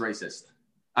everything is racist.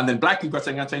 And then black people are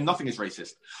saying I'm saying nothing is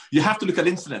racist. You have to look at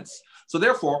incidents. So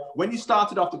therefore, when you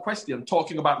started off the question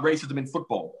talking about racism in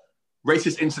football,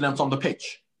 racist incidents on the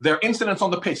pitch, there are incidents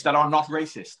on the pitch that are not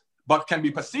racist, but can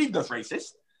be perceived as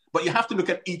racist. But you have to look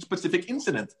at each specific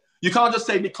incident. You can't just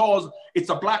say because it's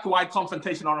a black-white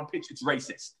confrontation on a pitch, it's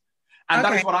racist. And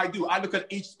that is what I do. I look at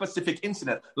each specific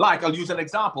incident. Like, I'll use an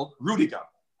example, Rudiger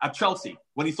at Chelsea.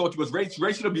 When he thought he was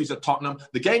racial abuse at Tottenham,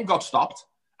 the game got stopped.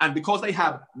 And because they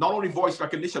have not only voice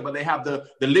recognition, but they have the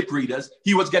lip readers,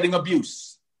 he was getting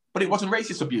abuse. But it wasn't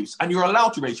racist abuse. And you're allowed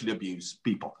to racially abuse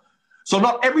people. So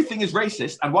not everything is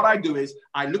racist. And what I do is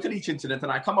I look at each incident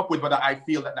and I come up with whether I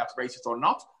feel that that's racist or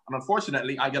not. And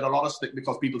unfortunately, I get a lot of stick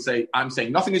because people say I'm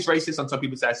saying nothing is racist. And some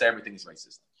people say I say everything is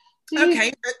racist.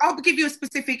 Okay, I'll give you a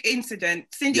specific incident.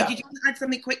 Cindy, did you want to add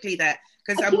something quickly there?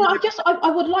 Because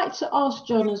I would like to ask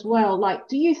John as well. Like,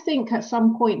 do you think at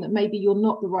some point that maybe you're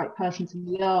not the right person to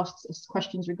be asked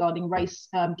questions regarding race,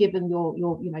 given your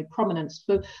prominence?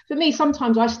 For me,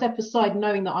 sometimes I step aside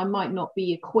knowing that I might not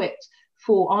be equipped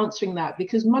for answering that,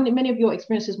 because many of your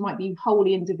experiences might be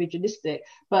wholly individualistic,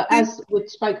 but as we've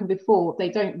spoken before, they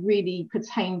don't really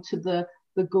pertain to the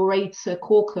greater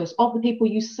caucus of the people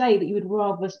you say that you would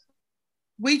rather.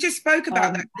 We just spoke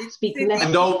about that. Speak less.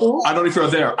 I don't know if you're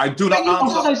there. I do not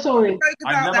answer. I'm so sorry.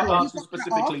 I never answer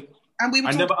specifically.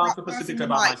 I never answer specifically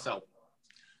about myself.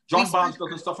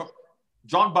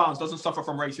 John Barnes doesn't suffer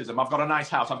from racism. I've got a nice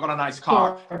house. I've got a nice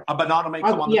car. A banana may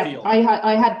come on the field.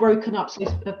 I had broken up, so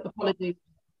apologies.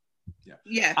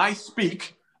 Yeah. I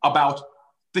speak about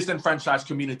disenfranchised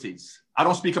communities. I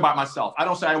don't speak about myself. I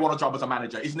don't say I want a job as a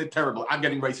manager. Isn't it terrible? I'm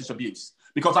getting racist abuse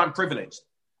because I'm privileged.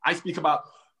 I speak about,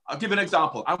 I'll give you an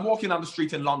example. I'm walking down the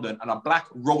street in London and a black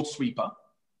road sweeper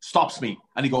stops me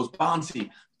and he goes, Barnsley,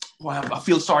 boy, I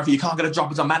feel sorry for you. You can't get a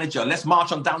job as a manager. Let's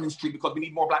march on Downing Street because we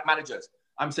need more black managers.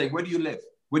 I'm saying, where do you live?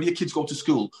 Where do your kids go to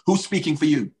school? Who's speaking for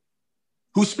you?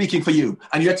 Who's speaking for you?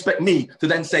 And you expect me to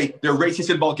then say they're racist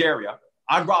in Bulgaria.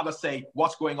 I'd rather say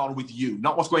what's going on with you,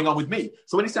 not what's going on with me.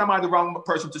 So when you say am I the wrong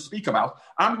person to speak about,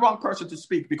 I'm the wrong person to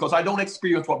speak because I don't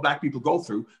experience what Black people go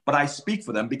through, but I speak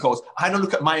for them because I don't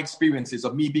look at my experiences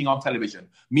of me being on television,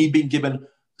 me being given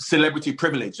celebrity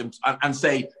privilege and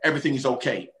say everything is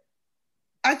okay.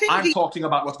 I'm talking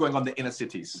about what's going on in the inner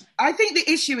cities. I think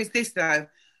the issue is this, though.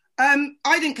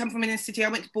 I didn't come from an inner city. I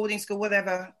went to boarding school,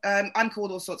 whatever. I'm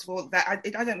called all sorts of all that.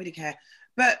 I don't really care.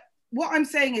 But what I'm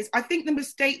saying is, I think the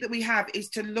mistake that we have is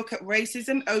to look at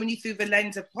racism only through the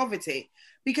lens of poverty,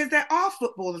 because there are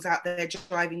footballers out there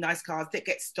driving nice cars that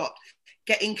get stopped,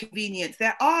 get inconvenienced.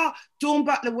 There are, Dawn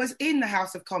Butler was in the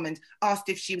House of Commons, asked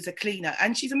if she was a cleaner,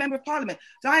 and she's a member of Parliament.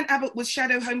 Diane Abbott was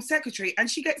Shadow Home Secretary, and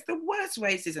she gets the worst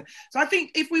racism. So I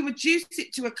think if we reduce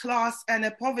it to a class and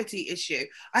a poverty issue,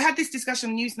 I had this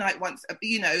discussion on Newsnight once,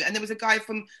 and there was a guy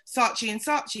from Saatchi and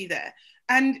Saatchi there,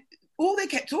 and all they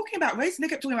kept talking about race, and they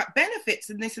kept talking about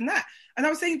benefits and this and that. And I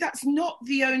was saying that's not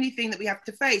the only thing that we have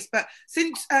to face. But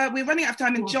since we're running out of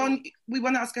time, and John, we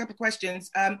want to ask a couple of questions.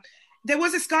 There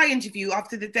was a Sky interview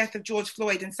after the death of George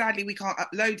Floyd, and sadly we can't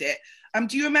upload it.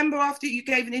 Do you remember after you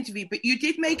gave an interview, but you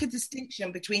did make a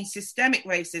distinction between systemic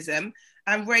racism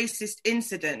and racist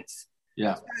incidents?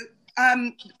 Yeah. So,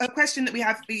 a question that we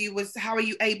have for you was, how are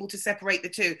you able to separate the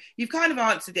two? You've kind of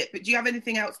answered it, but do you have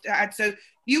anything else to add? So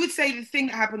you would say the thing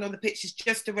that happened on the pitch is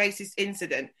just a racist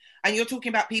incident, and you're talking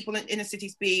about people in inner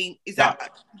cities being, is that, have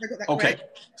I got that okay,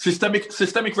 correct?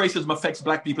 Systemic racism affects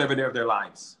Black people every day of their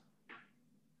lives.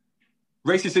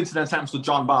 Racist incidents happens to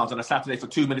John Barnes on a Saturday for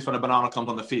 2 minutes when a banana comes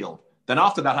on the field. Then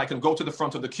after that, I can go to the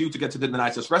front of the queue to get to the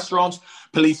nicest restaurants.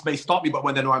 Police may stop me, but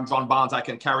when they know I'm John Barnes, I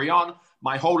can carry on.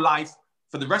 My whole life,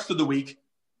 for the rest of the week,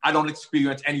 I don't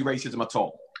experience any racism at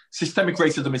all. Systemic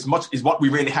racism is what we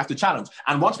really have to challenge.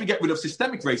 And once we get rid of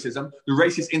systemic racism, the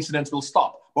racist incidents will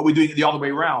stop. But we're doing it the other way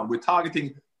around. We're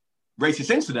targeting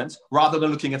racist incidents rather than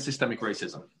looking at systemic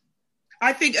racism.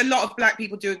 I think a lot of Black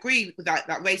people do agree with that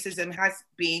racism has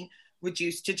been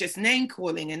reduced to just name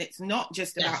calling, and it's not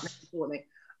just about name calling.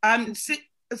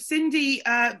 Cyndi,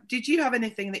 did you have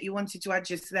anything that you wanted to add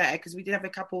just there? Because we did have a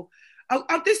couple.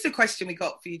 This is a question we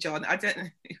got for you, John. I don't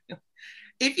know.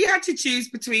 If you had to choose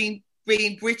between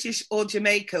being British or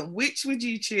Jamaican, which would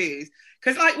you choose?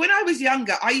 Because like when I was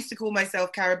younger, I used to call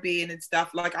myself Caribbean and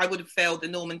stuff. Like I would have failed the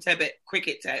Norman Tebbit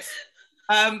cricket test.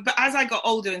 But as I got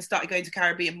older and started going to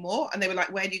Caribbean more, and they were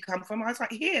like, "Where do you come from?" I was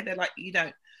like, "Here." They're like, "You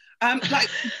don't." Like,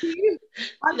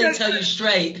 I'm going to tell you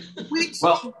straight.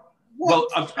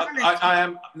 I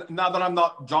am, now that I'm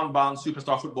not John Barnes,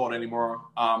 superstar football anymore,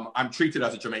 I'm treated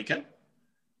as a Jamaican.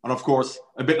 And of course,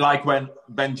 a bit like when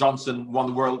Ben Johnson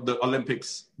won the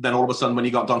Olympics, then all of a sudden when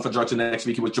he got done for drugs the next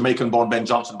week, he was Jamaican-born Ben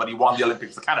Johnson, but he won the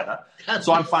Olympics for Canada.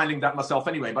 So I'm finding that myself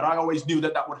anyway, but I always knew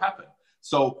that would happen.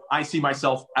 So I see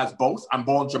myself as both. I'm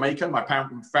born Jamaican, my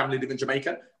family live in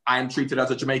Jamaica. I am treated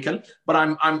as a Jamaican, but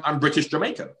I'm British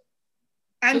Jamaican.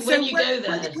 And so when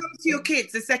it comes to your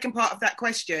kids, the second part of that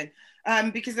question,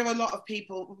 because there are a lot of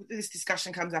people, this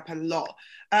discussion comes up a lot,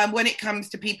 when it comes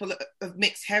to people of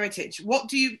mixed heritage, what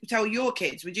do you tell your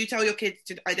kids? Would you tell your kids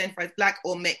to identify as Black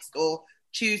or mixed or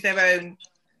choose their own?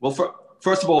 Well,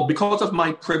 first of all, because of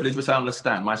my privilege, which I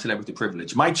understand, my celebrity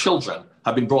privilege, my children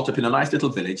have been brought up in a nice little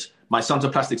village. My son's a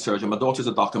plastic surgeon, my daughter's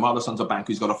a doctor, my other son's a banker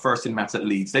who's got a first in maths at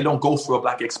Leeds. They don't go through a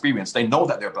Black experience. They know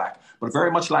that they're Black, but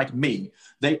very much like me,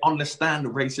 they understand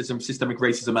racism, systemic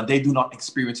racism, and they do not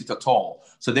experience it at all.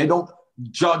 So they don't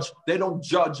judge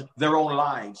their own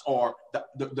lives or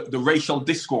the racial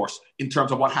discourse in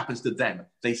terms of what happens to them.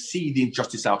 They see the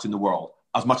injustice out in the world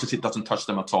as much as it doesn't touch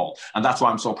them at all. And that's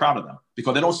why I'm so proud of them,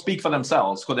 because they don't speak for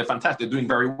themselves, because they're fantastic, they're doing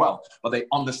very well, but they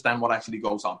understand what actually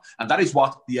goes on. And that is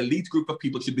what the elite group of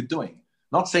people should be doing.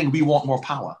 Not saying we want more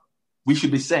power. We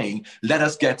should be saying, let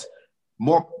us get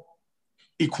more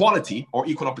equality or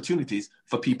equal opportunities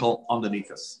for people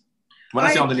underneath us. When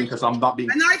I say underneath us, I'm not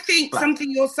being... And I think Black.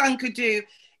 Something your son could do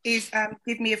is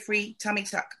give me a free tummy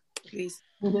tuck, please.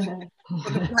 For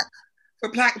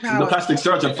Black power. He's a plastic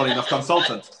surgeon, funny enough,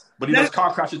 consultant. But he does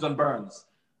car crashes and burns.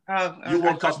 You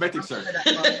want cosmetic surgery.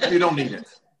 You don't need it.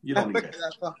 You don't need it.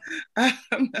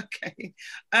 Okay.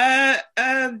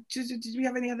 Did we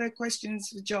have any other questions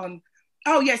for John?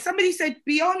 Oh, yeah. Somebody said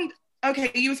beyond...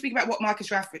 Okay, you were speaking about what Marcus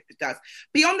Rashford does.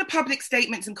 Beyond the public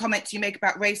statements and comments you make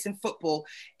about race and football,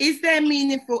 is there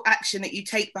meaningful action that you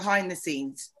take behind the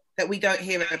scenes that we don't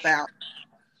hear about?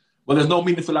 Well, there's no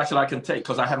meaningful action I can take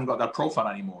because I haven't got that profile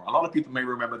anymore. A lot of people may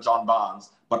remember John Barnes,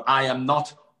 but I am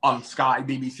not on Sky,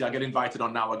 BBC. I get invited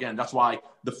on Now Again. That's why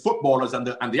the footballers and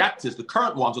the actors, the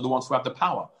current ones, are the ones who have the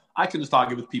power. I can just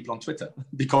argue with people on Twitter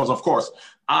because, of course,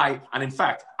 I'm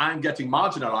getting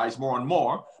marginalized more and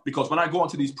more because when I go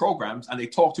onto these programs and they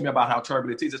talk to me about how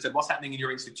terrible it is, I said, what's happening in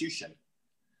your institution?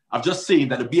 I've just seen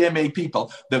that the BMA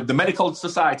people, the medical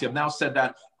society have now said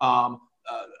that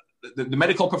the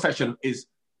medical profession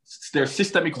there's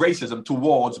systemic racism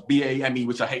towards BAME,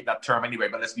 which I hate that term anyway,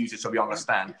 but let's use it so we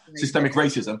understand. Systemic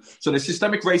racism. So there's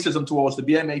systemic racism towards the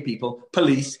BMA people,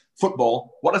 police, football.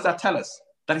 What does that tell us?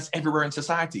 That is everywhere in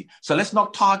society. So let's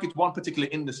not target one particular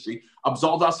industry,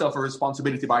 absolve ourselves of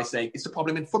responsibility by saying it's a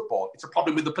problem in football, it's a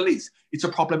problem with the police, it's a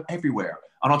problem everywhere.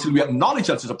 And until we acknowledge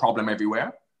that it's a problem everywhere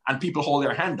and people hold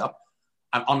their hand up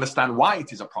and understand why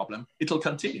it is a problem, it'll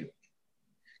continue.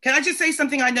 Can I just say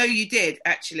something I know you did,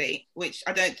 actually, which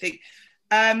I don't think...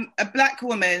 a black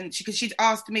woman, because she'd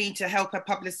asked me to help her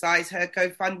publicise her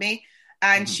GoFundMe,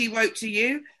 and she wrote to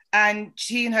you, and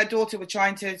she and her daughter were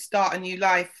trying to start a new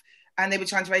life, and they were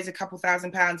trying to raise a couple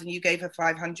 £1,000, and you gave her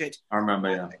 500. I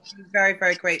remember, yeah. She was very,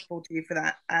 very grateful to you for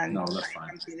that. And no, that's fine.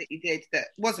 Something that you did that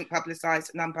wasn't publicised,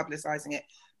 and I'm publicising it,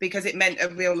 because it meant a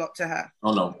real lot to her.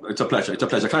 Oh, no, it's a pleasure. It's a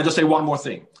pleasure. Can I just say one more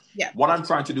thing? Yeah. What I'm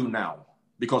trying to do now,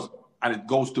 and it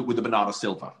goes with the Bernardo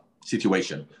Silva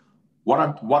situation, what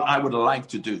I would like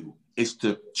to do is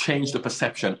to change the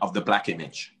perception of the black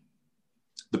image.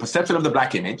 The perception of the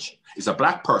black image is a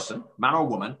black person, man or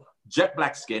woman, jet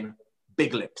black skin,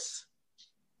 big lips.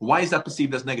 Why is that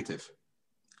perceived as negative?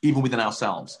 Even within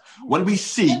ourselves. When we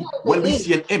see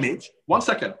an image, one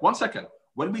second.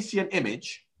 When we see an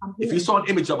image, if you saw an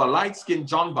image of a light-skinned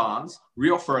John Barnes,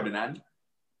 Rio Ferdinand,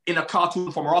 in a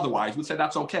cartoon form or otherwise, we'd say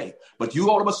that's okay. But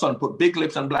you all of a sudden put big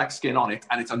lips and black skin on it,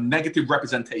 and it's a negative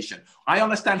representation. I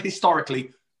understand historically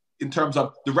in terms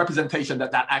of the representation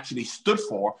that actually stood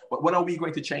for, but when are we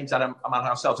going to change that among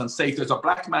ourselves and say if there's a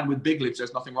black man with big lips,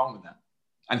 there's nothing wrong with that?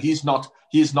 And he's not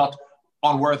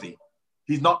unworthy.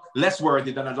 He's not less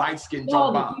worthy than a light-skinned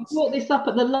John Barnes. You brought this up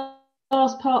at the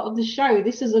last part of the show.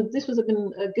 This was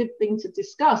a good thing to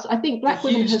discuss. I think black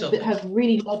women have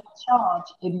really led the charge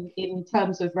in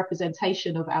terms of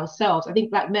representation of ourselves. I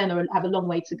think black men have a long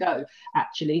way to go,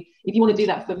 actually. If you want to do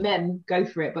that for men, go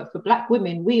for it. But for black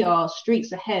women, we are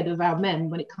streets ahead of our men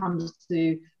when it comes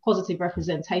to positive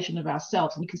representation of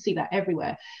ourselves. And you can see that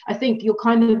everywhere. I think you're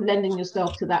kind of lending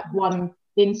yourself to that one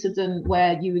incident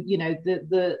where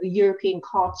the European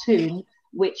cartoon,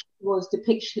 which was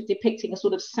depicting a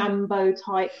sort of Sambo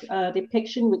type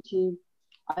depiction, which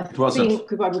I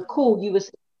think, if I recall, you were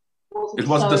saying it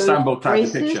wasn't the Sambo type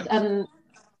depiction. And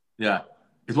yeah,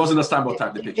 it wasn't a Sambo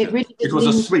type depiction. It was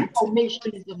a suite.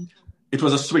 It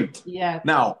was a suite. Yeah.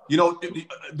 Now,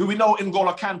 do we know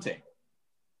N'Golo Kante,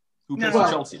 who plays for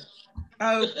Chelsea?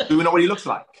 Oh. Do we know what he looks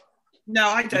like? No,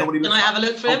 I don't. Can I have a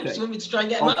look for him? Okay. Do you want me to try and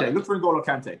get him up? Okay, look for N'Golo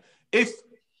Kante. If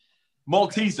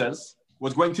Maltesers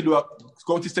was going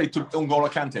to say to N'Golo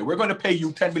Kante, we're going to pay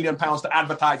you £10 million to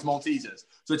advertise Maltesers.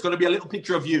 So it's going to be a little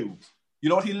picture of you. You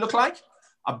know what he look like?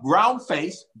 A brown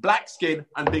face, black skin,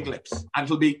 and big lips. And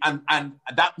and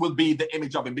that will be the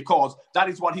image of him because that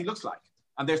is what he looks like.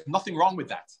 And there's nothing wrong with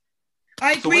that.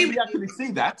 I agree. So when we actually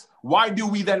see that, why do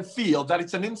we then feel that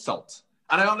it's an insult?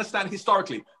 And I understand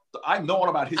historically. I know all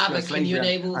about history and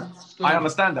slavery. I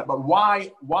understand that. But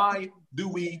why do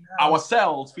we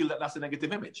ourselves feel that that's a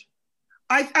negative image?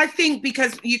 I think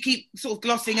because you keep sort of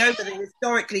glossing over the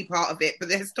historically part of it, but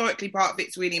the historically part of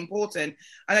it's really important.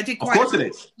 And I did quite. Of course it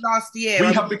is. Last year,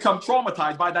 we have become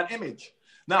traumatized by that image.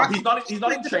 Now he's not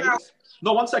in change.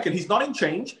 No, 1 second. He's not in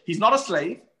change. He's not a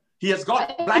slave. He has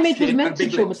got black skin and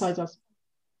big lips.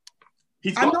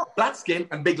 He's got black skin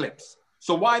and big lips.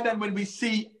 So why then, when we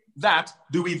see that,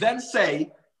 do we then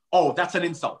say, "Oh, that's an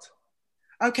insult"?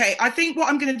 Okay, I think what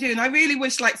I'm going to do, and I really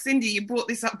wish, like Cyndi, you brought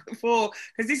this up before,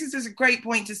 because this is just a great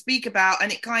point to speak about,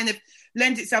 and it kind of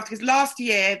lends itself, because last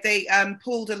year they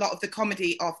pulled a lot of the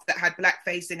comedy off that had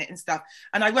blackface in it and stuff.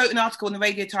 And I wrote an article in the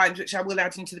Radio Times, which I will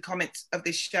add into the comments of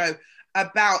this show,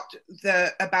 about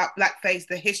blackface,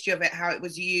 the history of it, how it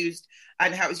was used,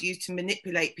 and how it was used to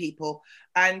manipulate people.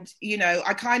 And,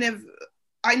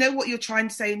 I know what you're trying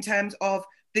to say in terms of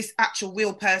this actual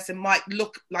real person might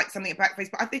look like something in blackface,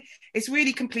 but I think it's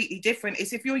really completely different.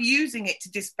 It's if you're using it to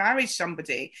disparage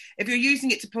somebody, if you're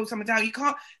using it to pull someone down, you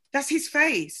can't, that's his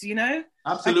face,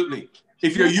 Absolutely.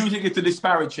 If you're using it to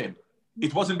disparage him,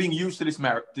 it wasn't being used to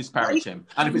disparage him.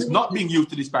 And if it's not being used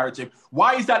to disparage him,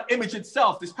 why is that image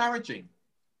itself disparaging?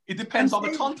 It depends on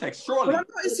the context, surely.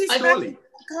 Surely.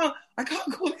 I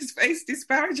can't call his face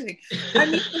disparaging.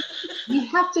 And you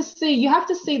have to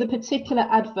see the particular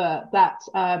advert that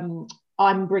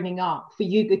I'm bringing up for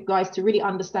you good guys to really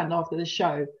understand after the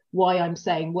show why I'm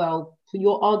saying, well, for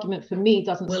your argument for me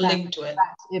doesn't stand for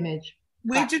that image.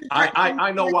 We're just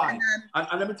I know why.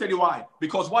 And let me tell you why.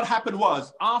 Because what happened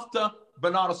was, after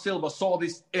Bernardo Silva saw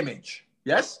this image,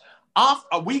 yes,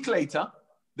 a week later,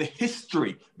 the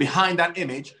history behind that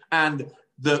image and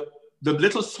the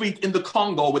little sweet in the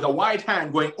Congo with a white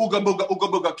hand going ooga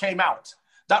booga came out.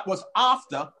 That was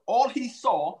after all he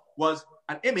saw was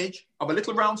an image of a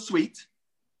little round sweet.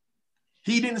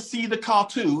 He didn't see the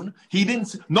cartoon.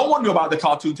 No one knew about the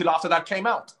cartoon till after that came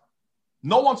out.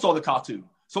 No one saw the cartoon.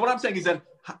 So what I'm saying is that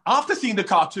after seeing the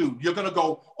cartoon, you're going to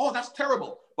go, oh, that's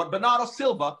terrible. But Bernardo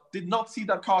Silva did not see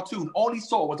that cartoon. All he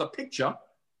saw was a picture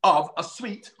of a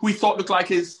sweet who he thought looked like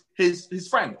his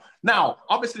friend. Now,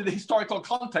 obviously, the historical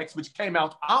context, which came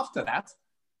out after that,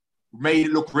 made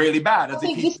it look really bad, as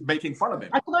if he's making fun of him.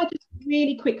 I just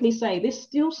really quickly say, this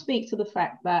still speaks to the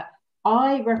fact that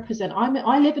I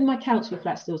live in my council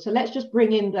flat still, so let's just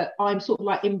bring in that I'm sort of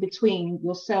like in between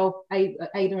yourself,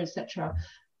 Ada, etc.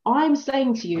 I'm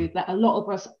saying to you that a lot of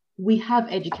us, we have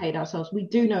educated ourselves. We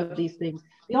do know these things.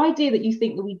 The idea that you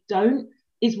think that we don't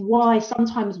is why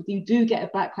sometimes you do get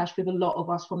a backlash with a lot of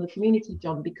us from the community,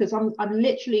 John, because I'm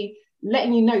literally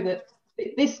letting you know that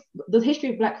the history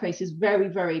of blackface is very,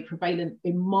 very prevalent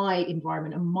in my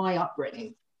environment and my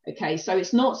upbringing. Okay, so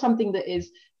it's not something that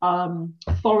is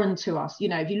foreign to us. You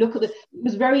know, if you look at it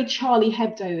was very Charlie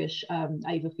Hebdo-ish,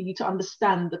 Ava, for you to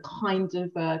understand the kind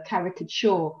of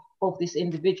caricature of this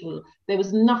individual. There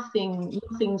was nothing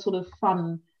sort of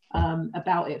fun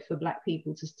about it for Black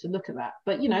people to look at that.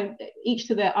 But you know, each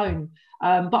to their own.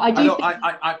 But I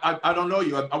don't know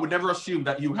you. I would never assume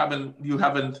that you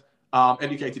haven't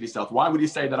educated yourself. Why would you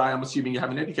say that I am assuming you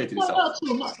haven't educated yourself?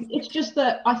 No, it's just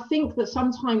that I think that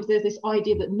sometimes there's this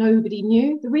idea that nobody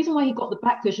knew. The reason why he got the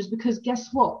backlash is because guess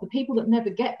what? The people that never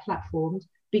get platformed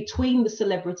between the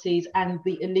celebrities and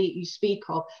the elite you speak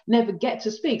of never get to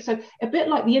speak. So a bit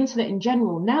like the internet in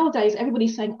general, nowadays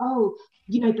everybody's saying, oh,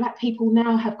 you know, Black people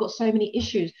now have got so many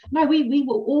issues. No, we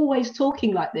were always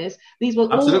talking like this. These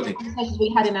were all the conversations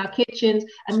we had in our kitchens,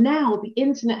 and now the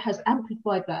internet has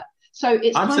amplified that. So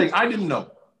I'm saying I didn't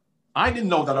know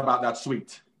that about that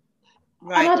sweet,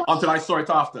 right? Until I saw it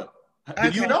after. Okay.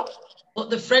 Did you know? What,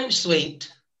 the French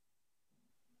sweet?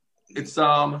 It's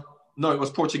no, it was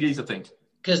Portuguese, I think.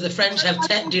 Because the French have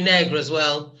tête du nègre as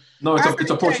well. No, it's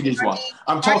a Portuguese one.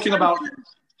 I'm talking about.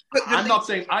 I'm not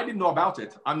saying I didn't know about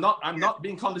it. I'm not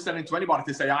being condescending to anybody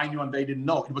to say I knew and they didn't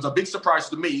know. It was a big surprise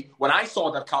to me when I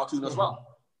saw that cartoon as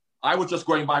well. I was just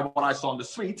going by what I saw on the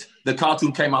street. The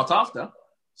cartoon came out after.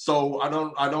 So I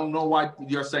don't know why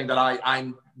you're saying that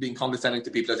I'm being condescending to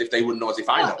people as if they wouldn't know as if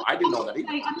I know. I didn't know that either.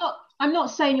 I'm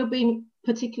not saying you're being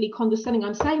particularly condescending.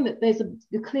 I'm saying that there's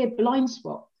a clear blind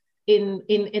spot in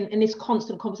this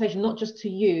constant conversation, not just to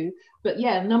you, but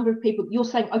yeah, a number of people. You're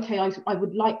saying, okay, I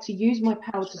would like to use my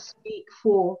power to speak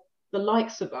for the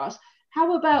likes of us.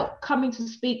 How about coming to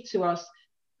speak to us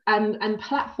and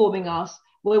platforming us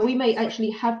where we may actually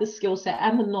have the skill set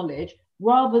and the knowledge,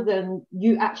 rather than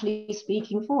you actually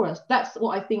speaking for us? That's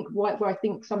what I think, where I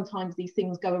think sometimes these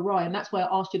things go awry. And that's why I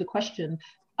asked you the question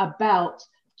about,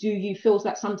 do you feel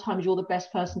that sometimes you're the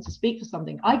best person to speak for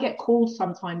something? I get called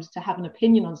sometimes to have an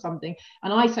opinion on something,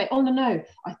 and I say, oh, no,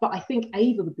 but I think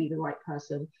Ava would be the right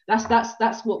person. That's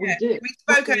what we do. We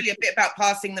spoke earlier a bit about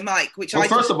passing the mic, which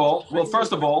first of all,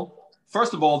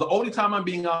 the only time I'm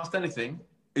being asked anything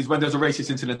is when there's a racist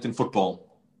incident in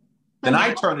football. Then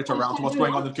I turn it around to what's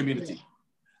going on in the community.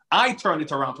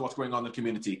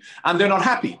 And they're not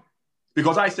happy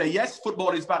because I say, yes,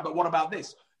 football is bad, but what about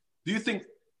this? Do you think,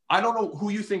 I don't know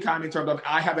who you think I am in terms of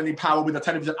I have any power with the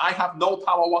television. I have no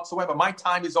power whatsoever. My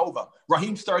time is over.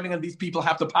 Raheem Sterling and these people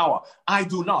have the power. I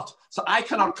do not. So I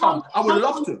cannot come. I would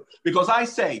love to, because I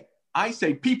say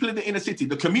people in the inner city,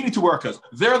 the community workers,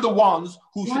 they're the ones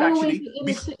who should actually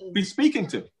be speaking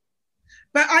to.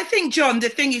 But I think, John, the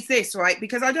thing is this, right?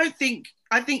 Because I think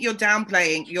you're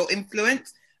downplaying your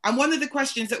influence. And one of the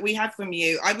questions that we had from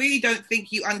you, I really don't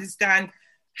think you understand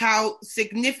how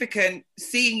significant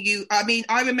seeing you. I mean,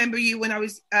 I remember you when I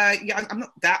was young. I'm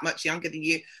not that much younger than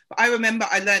you, but I remember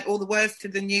I learned all the words to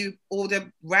the New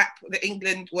Order rap, the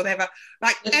England, whatever.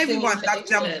 Like everyone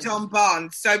loved John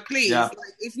Barnes. So please,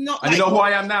 it's not. And you know who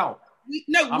I am now? We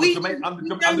know who you are. I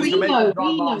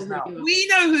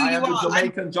am the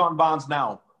Jamaican John Barnes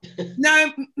now.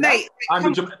 No, mate.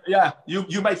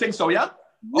 You may think so, yeah?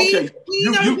 We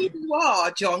know who you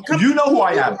are, John. You know who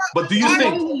I am, but do you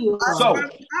think so?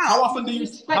 How often do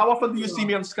you see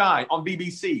me on Sky, on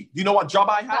BBC? Do you know what job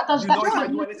I have? Do you know if I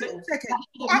do anything?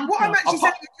 What I'm actually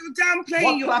saying is you're downplaying.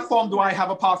 What platform do I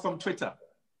have apart from Twitter?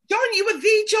 John, you were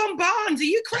the John Barnes. Are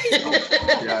you crazy?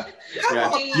 Yeah.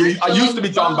 I used to be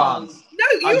John Barnes.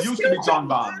 No, I you used to be John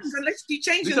Barnes. Unless you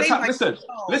change your name.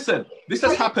 Listen. This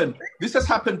has happened.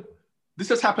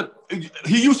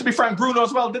 He used to be Frank Bruno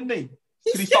as well, didn't he?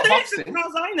 He still is, as far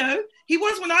as I know. He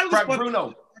was when I was Frank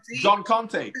Bruno, John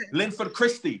Conte, Linford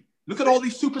Christie. Look at all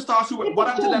these superstars what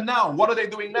happened to them now? What are they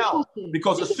doing now?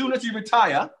 Because as soon as you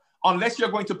retire, unless you're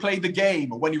going to play the game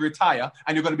when you retire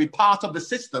and you're going to be part of the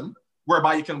system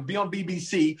whereby you can be on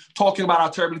BBC talking about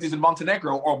our turbulence in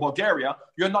Montenegro or Bulgaria,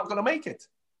 you're not going to make it.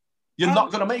 You're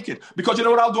not going to make it. Because you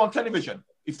know what I'll do on television?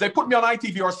 If they put me on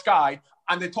ITV or Sky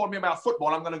and they told me about football,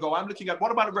 I'm going to go, I'm looking at,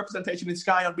 what about a representation in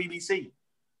Sky on BBC?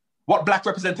 What black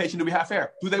representation do we have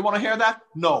here? Do they want to hear that?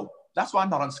 No. That's why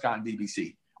I'm not on Sky and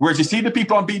BBC. Whereas you see the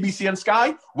people on BBC and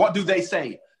Sky, what do they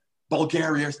say?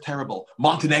 Bulgaria is terrible.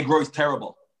 Montenegro is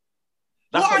terrible.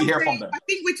 That's what you hear from them. I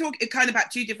think we're talking kind of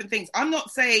about two different things. I'm not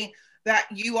saying that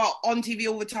you are on TV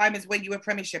all the time as when you were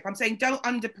Premiership. I'm saying don't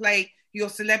underplay your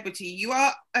celebrity. You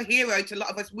are a hero to a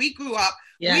lot of us. We grew up.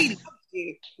 Yes. We loved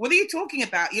you. What are you talking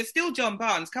about? You're still John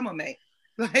Barnes. Come on, mate.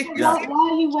 Why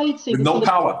are you waiting? With no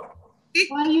power.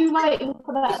 Why are you waiting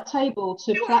for that table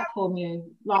to platform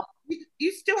you?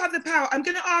 You still have the power. I'm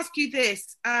going to ask you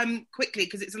this quickly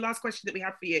because it's the last question that we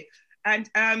have for you. And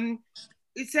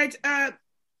it said,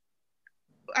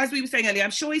 as we were saying earlier,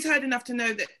 I'm sure he's heard enough to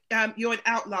know that you're an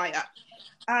outlier.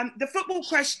 The football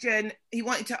question he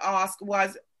wanted to ask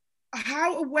was,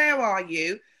 how aware are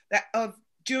you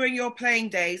during your playing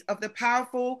days of the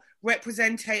powerful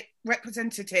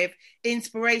representative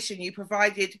inspiration you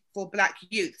provided for black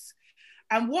youths?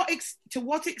 And to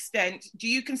what extent do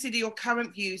you consider your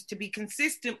current views to be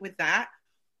consistent with that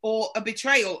or a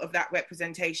betrayal of that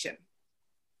representation?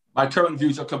 My current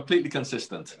views are completely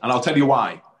consistent. And I'll tell you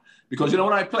why. Because, you know,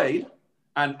 when I played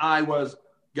and I was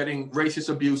getting racist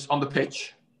abuse on the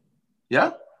pitch,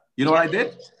 yeah? You know what I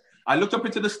did? I looked up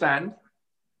into the stand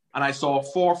and I saw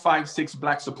 4, 5, 6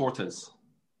 black supporters.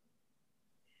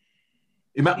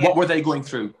 What were they going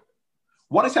through?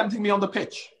 What is happening to me on the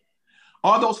pitch?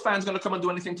 Are those fans going to come and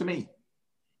do anything to me?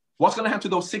 What's going to happen to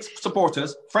those 6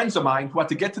 supporters, friends of mine, who had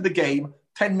to get to the game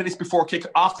 10 minutes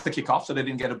after the kickoff so they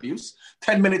didn't get abuse?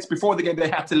 10 minutes before the game, they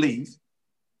had to leave.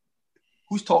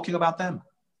 Who's talking about them?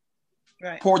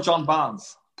 Right. Poor John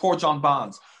Barnes. Poor John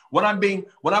Barnes. When I'm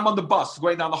on the bus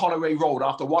going down the Holloway Road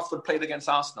after Watford played against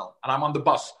Arsenal, and I'm on the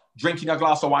bus drinking a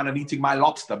glass of wine and eating my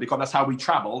lobster because that's how we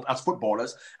traveled as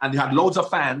footballers, and you had loads of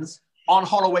fans on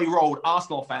Holloway Road,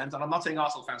 Arsenal fans, and I'm not saying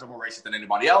Arsenal fans are more racist than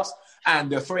anybody else, and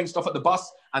they're throwing stuff at the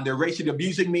bus and they're racially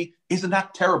abusing me. Isn't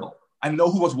that terrible? I know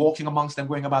who was walking amongst them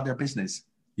going about their business.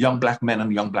 Young black men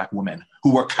and young black women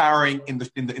who were cowering in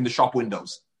the shop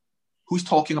windows. Who's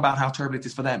talking about how terrible it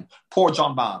is for them? Poor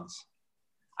John Barnes.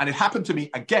 And it happened to me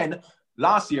again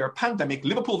last year, pandemic,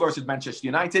 Liverpool versus Manchester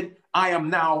United. I am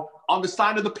now on the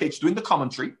side of the pitch doing the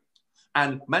commentary,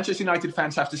 and Manchester United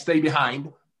fans have to stay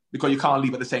behind because you can't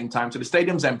leave at the same time. So the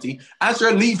stadium's empty. As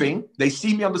they're leaving, they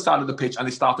see me on the side of the pitch and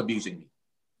they start abusing me.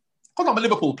 Because I'm a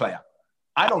Liverpool player.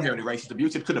 I don't hear any racist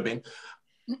abuse. It could have been.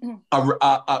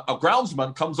 A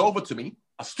groundsman comes over to me,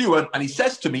 a steward, and he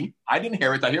says to me, I didn't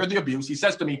hear it, I hear the abuse. He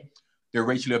says to me, they're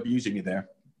racially abusing me there.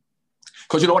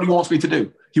 Because you know what he wants me to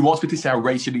do? He wants me to say how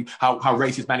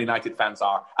racist Man United fans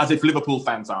are, as if Liverpool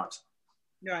fans aren't.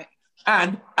 Right.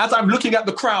 And as I'm looking at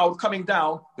the crowd coming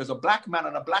down, there's a black man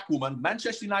and a black woman,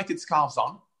 Manchester United scarves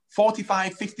on,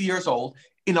 45, 50 years old,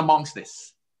 in amongst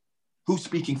this. Who's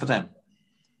speaking for them?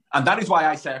 And that is why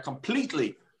I say I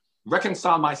completely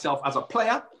reconcile myself as a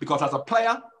player, because as a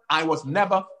player, I was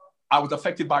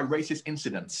affected by racist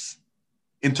incidents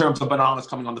in terms of bananas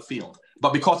coming on the field.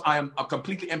 But because I am a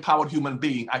completely empowered human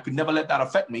being, I could never let that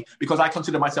affect me because I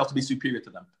consider myself to be superior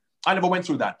to them. I never went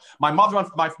through that. My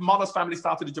mother's family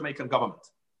started the Jamaican government.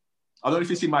 I don't know if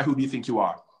you see my Who Do You Think You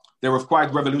Are? They were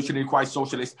quite revolutionary, quite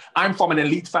socialist. I'm from an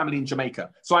elite family in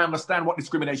Jamaica, so I understand what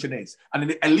discrimination is.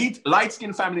 And an elite,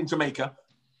 light-skinned family in Jamaica,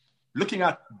 looking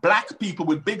at black people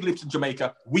with big lips in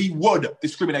Jamaica, we would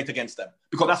discriminate against them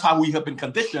because that's how we have been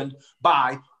conditioned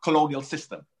by colonial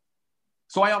system.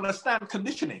 So I understand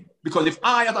conditioning, because if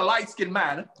I, as a light-skinned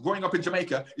man growing up in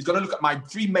Jamaica, is going to look at my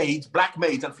 3 maids, black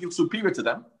maids, and feel superior to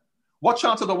them, what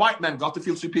chance have the white man got to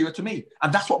feel superior to me?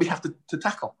 And that's what we have to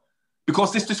tackle.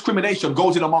 Because this discrimination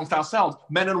goes in amongst ourselves,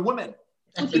 men and women,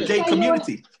 the gay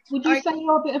community. Would you say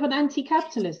you're a bit of an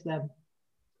anti-capitalist then?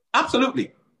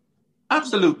 Absolutely.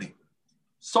 Absolutely.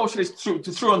 Socialist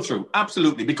through and through.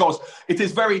 Absolutely. Because it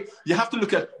is you have to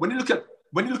look at, when you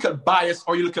look at bias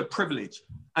or you look at privilege,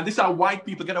 and this is how white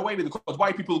people get away with it, because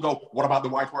white people go, what about the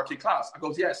white working class? I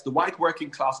go, yes, the white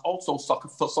working class also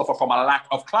suffer from a lack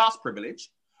of class privilege,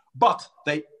 but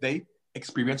they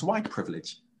experience white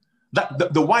privilege.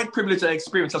 That the white privilege they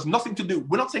experience has nothing to do.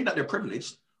 We're not saying that they're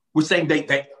privileged. We're saying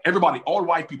everybody, all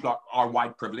white people are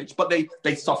white privileged, but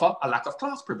they suffer a lack of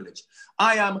class privilege.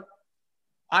 I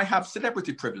have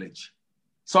celebrity privilege.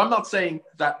 So I'm not saying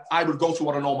that I would go through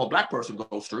what a normal black person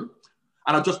goes through.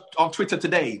 And I just on Twitter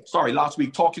last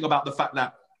week, talking about the fact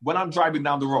that when I'm driving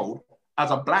down the road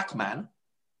as a black man,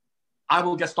 I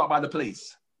will get stopped by the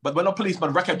police. But when a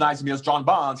policeman recognizes me as John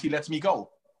Barnes, he lets me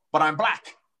go. But I'm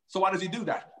black. So why does he do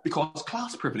that? Because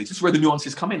class privilege. This is where the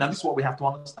nuances come in, and this is what we have to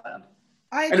understand.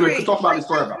 I agree. Anyway, we can talk about this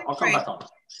forever. I'll come back on.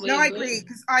 No, I agree,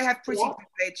 because I have pretty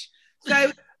privilege.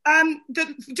 So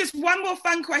just one more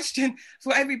fun question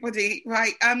for everybody,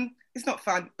 right? It's not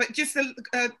fun, but just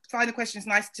the final question is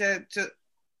nice to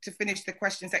finish the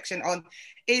question section on,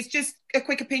 is just a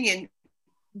quick opinion.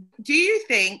 Do you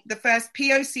think the first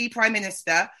POC Prime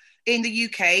Minister in the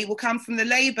UK will come from the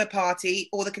Labour Party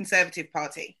or the Conservative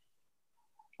Party?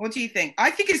 What do you think?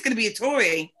 I think it's going to be a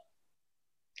Tory.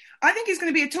 I think it's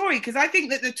going to be a Tory, because I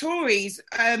think that the Tories,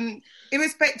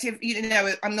 irrespective,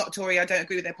 I'm not a Tory, I don't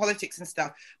agree with their politics and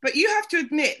stuff, but you have to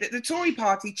admit that the Tory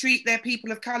party treat their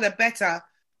people of colour better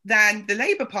than the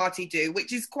Labour Party do,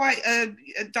 which is quite a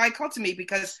dichotomy,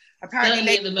 because apparently...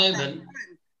 Certainly at the moment.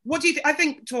 What do you I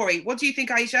think, Tory, what do you think,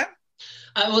 Aisha?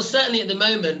 Well, certainly at the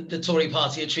moment, the Tory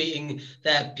party are treating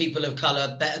their people of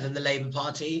colour better than the Labour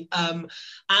Party. And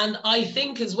I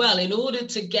think as well, in order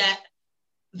to get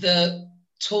the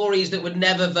Tories that would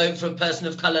never vote for a person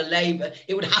of colour Labour,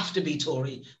 it would have to be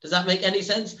Tory. Does that make any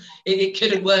sense? It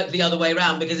couldn't work the other way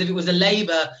around, because if it was a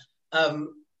Labour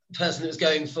person that was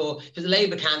going for, if it was a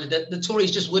Labour candidate, the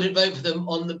Tories just wouldn't vote for them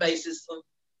on the basis of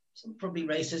some probably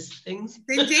racist things.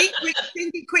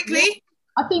 Cyndi, quickly. Yeah.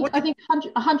 I think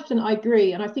 100% I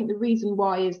agree, and I think the reason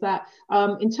why is that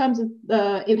in terms of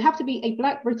it would have to be a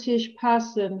Black British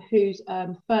person who's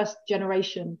first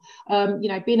generation.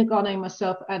 Being a Ghanaian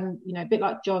myself, and a bit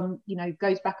like John,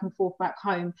 goes back and forth back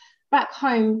home. Back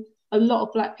home, a lot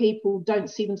of Black people don't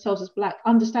see themselves as Black.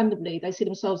 Understandably, they see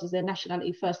themselves as their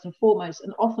nationality first and foremost.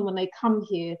 And often when they come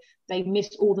here, they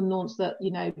miss all the nuance that,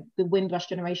 the Windrush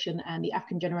generation and the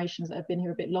African generations that have been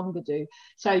here a bit longer do.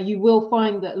 So you will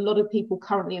find that a lot of people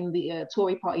currently in the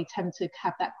Tory party tend to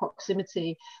have that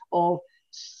proximity of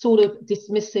sort of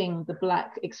dismissing the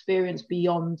Black experience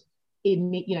beyond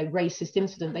racist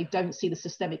incident. They don't see the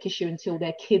systemic issue until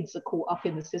their kids are caught up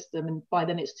in the system, and by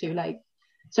then it's too late.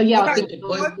 So yeah, I think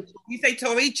you say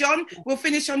Tory. John, we'll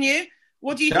finish on you.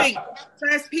 What do you think?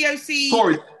 First POC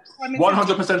Tory,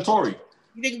 100% Tory.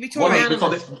 You think it'll be Tory?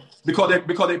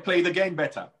 Because they play the game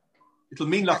better. It'll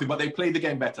mean nothing, but they play the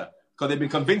game better because they've been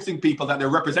convincing people that they're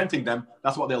representing them.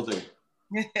 That's what they'll do.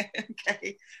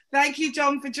 Okay. Thank you,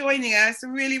 John, for joining us.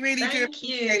 Really, really good. Thank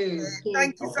you.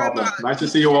 Thank you so much. Nice to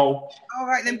see you all. All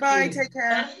right, then. Bye. Take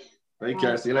care. Take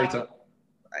care. See you later.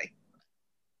 Bye.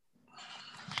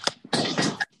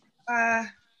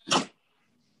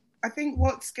 I think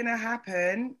what's going to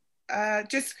happen,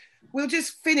 we'll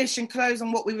just finish and close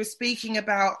on what we were speaking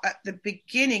about at the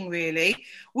beginning, really.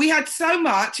 We had so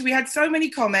many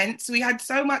comments, we had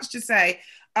so much to say,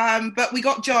 but we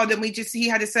got John and he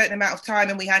had a certain amount of time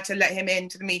and we had to let him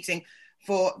into the meeting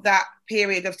for that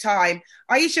period of time.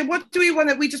 Aisha,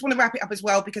 we just want to wrap it up as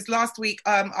well, because last week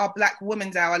our Black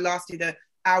Women's Hour lasted an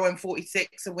hour and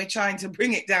 46, and we're trying to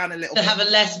bring it down a little bit. To have a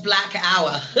less black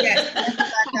hour. Yes, less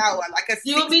black hour.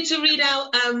 You want me to read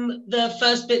out the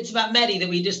first bits about Mehdi that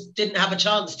we just didn't have a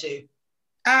chance to?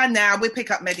 Now we'll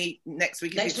pick up Mehdi next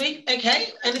week. Next week? Okay.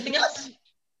 Anything else?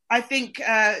 I think,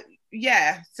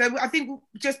 yeah. So I think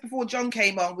just before John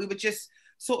came on, we were just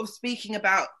sort of speaking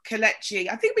about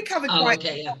Kelechi. I think we covered quite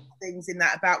a lot of things in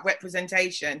that about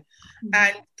representation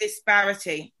and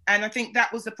disparity. And I think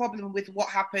that was the problem with what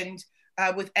happened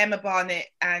with Emma Barnett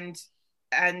and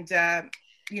the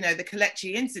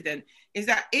Kelechi incident, is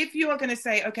that if you are going to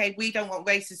say, okay, we don't want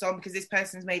racists on because this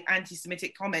person's made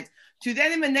anti-Semitic comments, to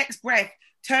then in the next breath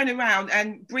turn around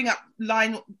and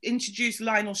introduce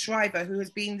Lionel Shriver, who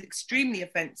has been extremely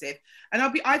offensive. And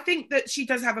I think that she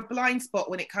does have a blind spot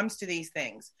when it comes to these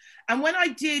things. And when I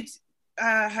did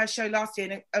her show last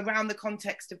year around the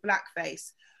context of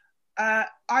blackface,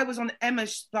 I was on Emma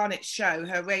Barnett's show,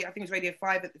 I think it was Radio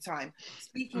 5 at the time,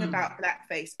 speaking about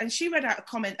blackface. And she read out a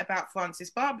comment about Frances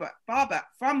Barber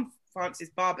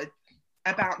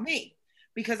about me,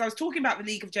 because I was talking about the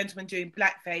League of Gentlemen doing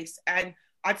blackface, and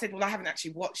I'd said, well, I haven't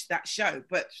actually watched that show,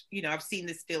 but, I've seen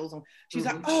the stills on. She's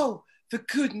like, oh, for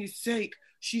goodness sake,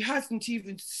 she hasn't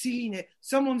even seen it.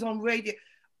 Someone's on radio.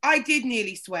 I did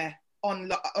nearly swear on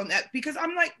that, because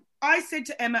I said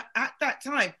to Emma at that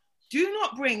time, do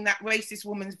not bring that racist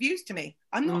woman's views to me.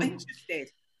 I'm not interested.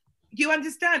 You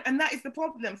understand? And that is the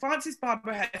problem. Frances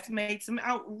Barbara has made some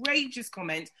outrageous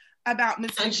comments about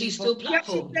Muslim And she's people. still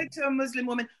platformed. She said to a Muslim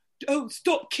woman, "Oh,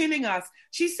 stop killing us."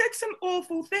 She said some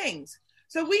awful things.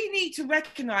 So we need to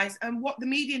recognise, and what the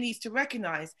media needs to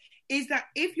recognise, is that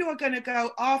if you're going to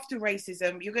go after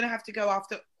racism, you're going to have to go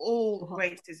after all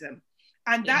racism.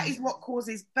 And that is what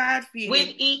causes bad feelings.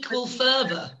 With equal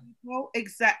fervour. Well,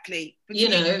 exactly. You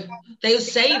know, they'll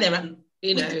say they're,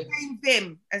 you know. With the same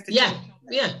vim as the yeah,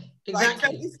 exactly. Right?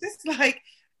 So it's just like,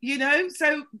 you know,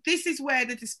 so this is where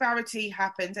the disparity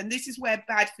happens, and this is where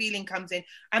bad feeling comes in.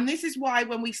 And this is why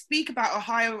when we speak about a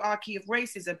hierarchy of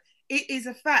racism, it is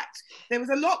a fact. There was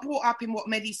a lot brought up in what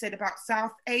Mehdi said about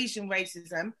South Asian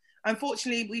racism.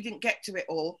 Unfortunately, we didn't get to it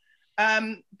all.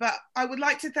 But I would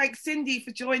like to thank Cyndi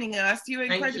for joining us. You're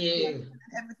incredible and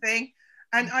everything.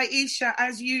 And Aisha,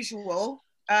 as usual,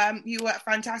 you were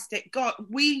fantastic. God,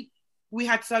 we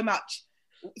had so much.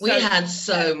 We had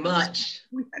so much.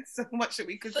 We had so much that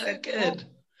we could say. So good.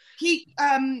 Keep,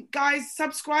 guys,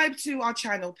 subscribe to our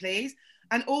channel, please.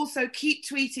 And also keep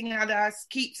tweeting at us.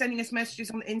 Keep sending us messages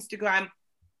on Instagram.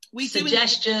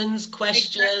 Suggestions,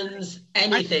 questions,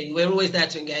 anything. We're always there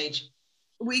to engage.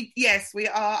 Yes, we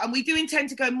are. And we do intend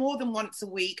to go more than once a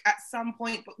week at some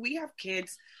point, but we have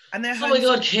kids and they're oh my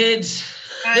God, kids.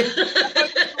 And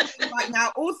right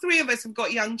now, all three of us have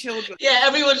got young children. Yeah,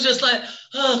 everyone's just like,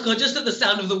 oh God, just at the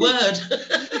sound of the word.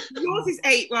 Yours is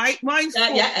 8, right? Mine's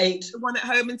 4. Yeah, 8. The one at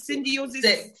home. And Cyndi, yours is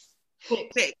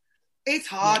 6. It's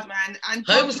hard, man. And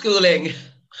homeschooling.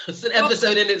 It's an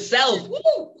episode in itself.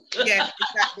 Woo! Yeah,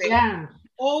 exactly. Yeah.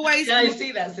 Always. Yeah, I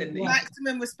see that, Cyndi.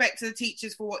 Maximum respect to the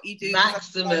teachers for what you do.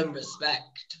 Maximum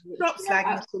respect. Stop slagging.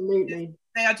 Absolutely.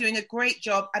 They are doing a great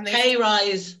job. And pay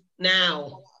rise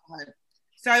now.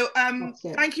 So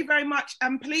thank you very much.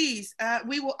 And please,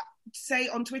 we will say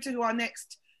on Twitter who our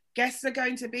next guests are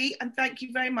going to be. And thank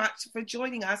you very much for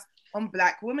joining us on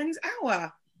Black Women's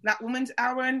Hour. Black Women's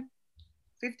Hour and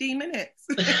 15 minutes.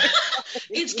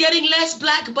 It's getting less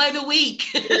black by the week.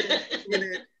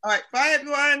 All right. Bye,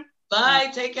 everyone. Bye.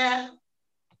 Take care.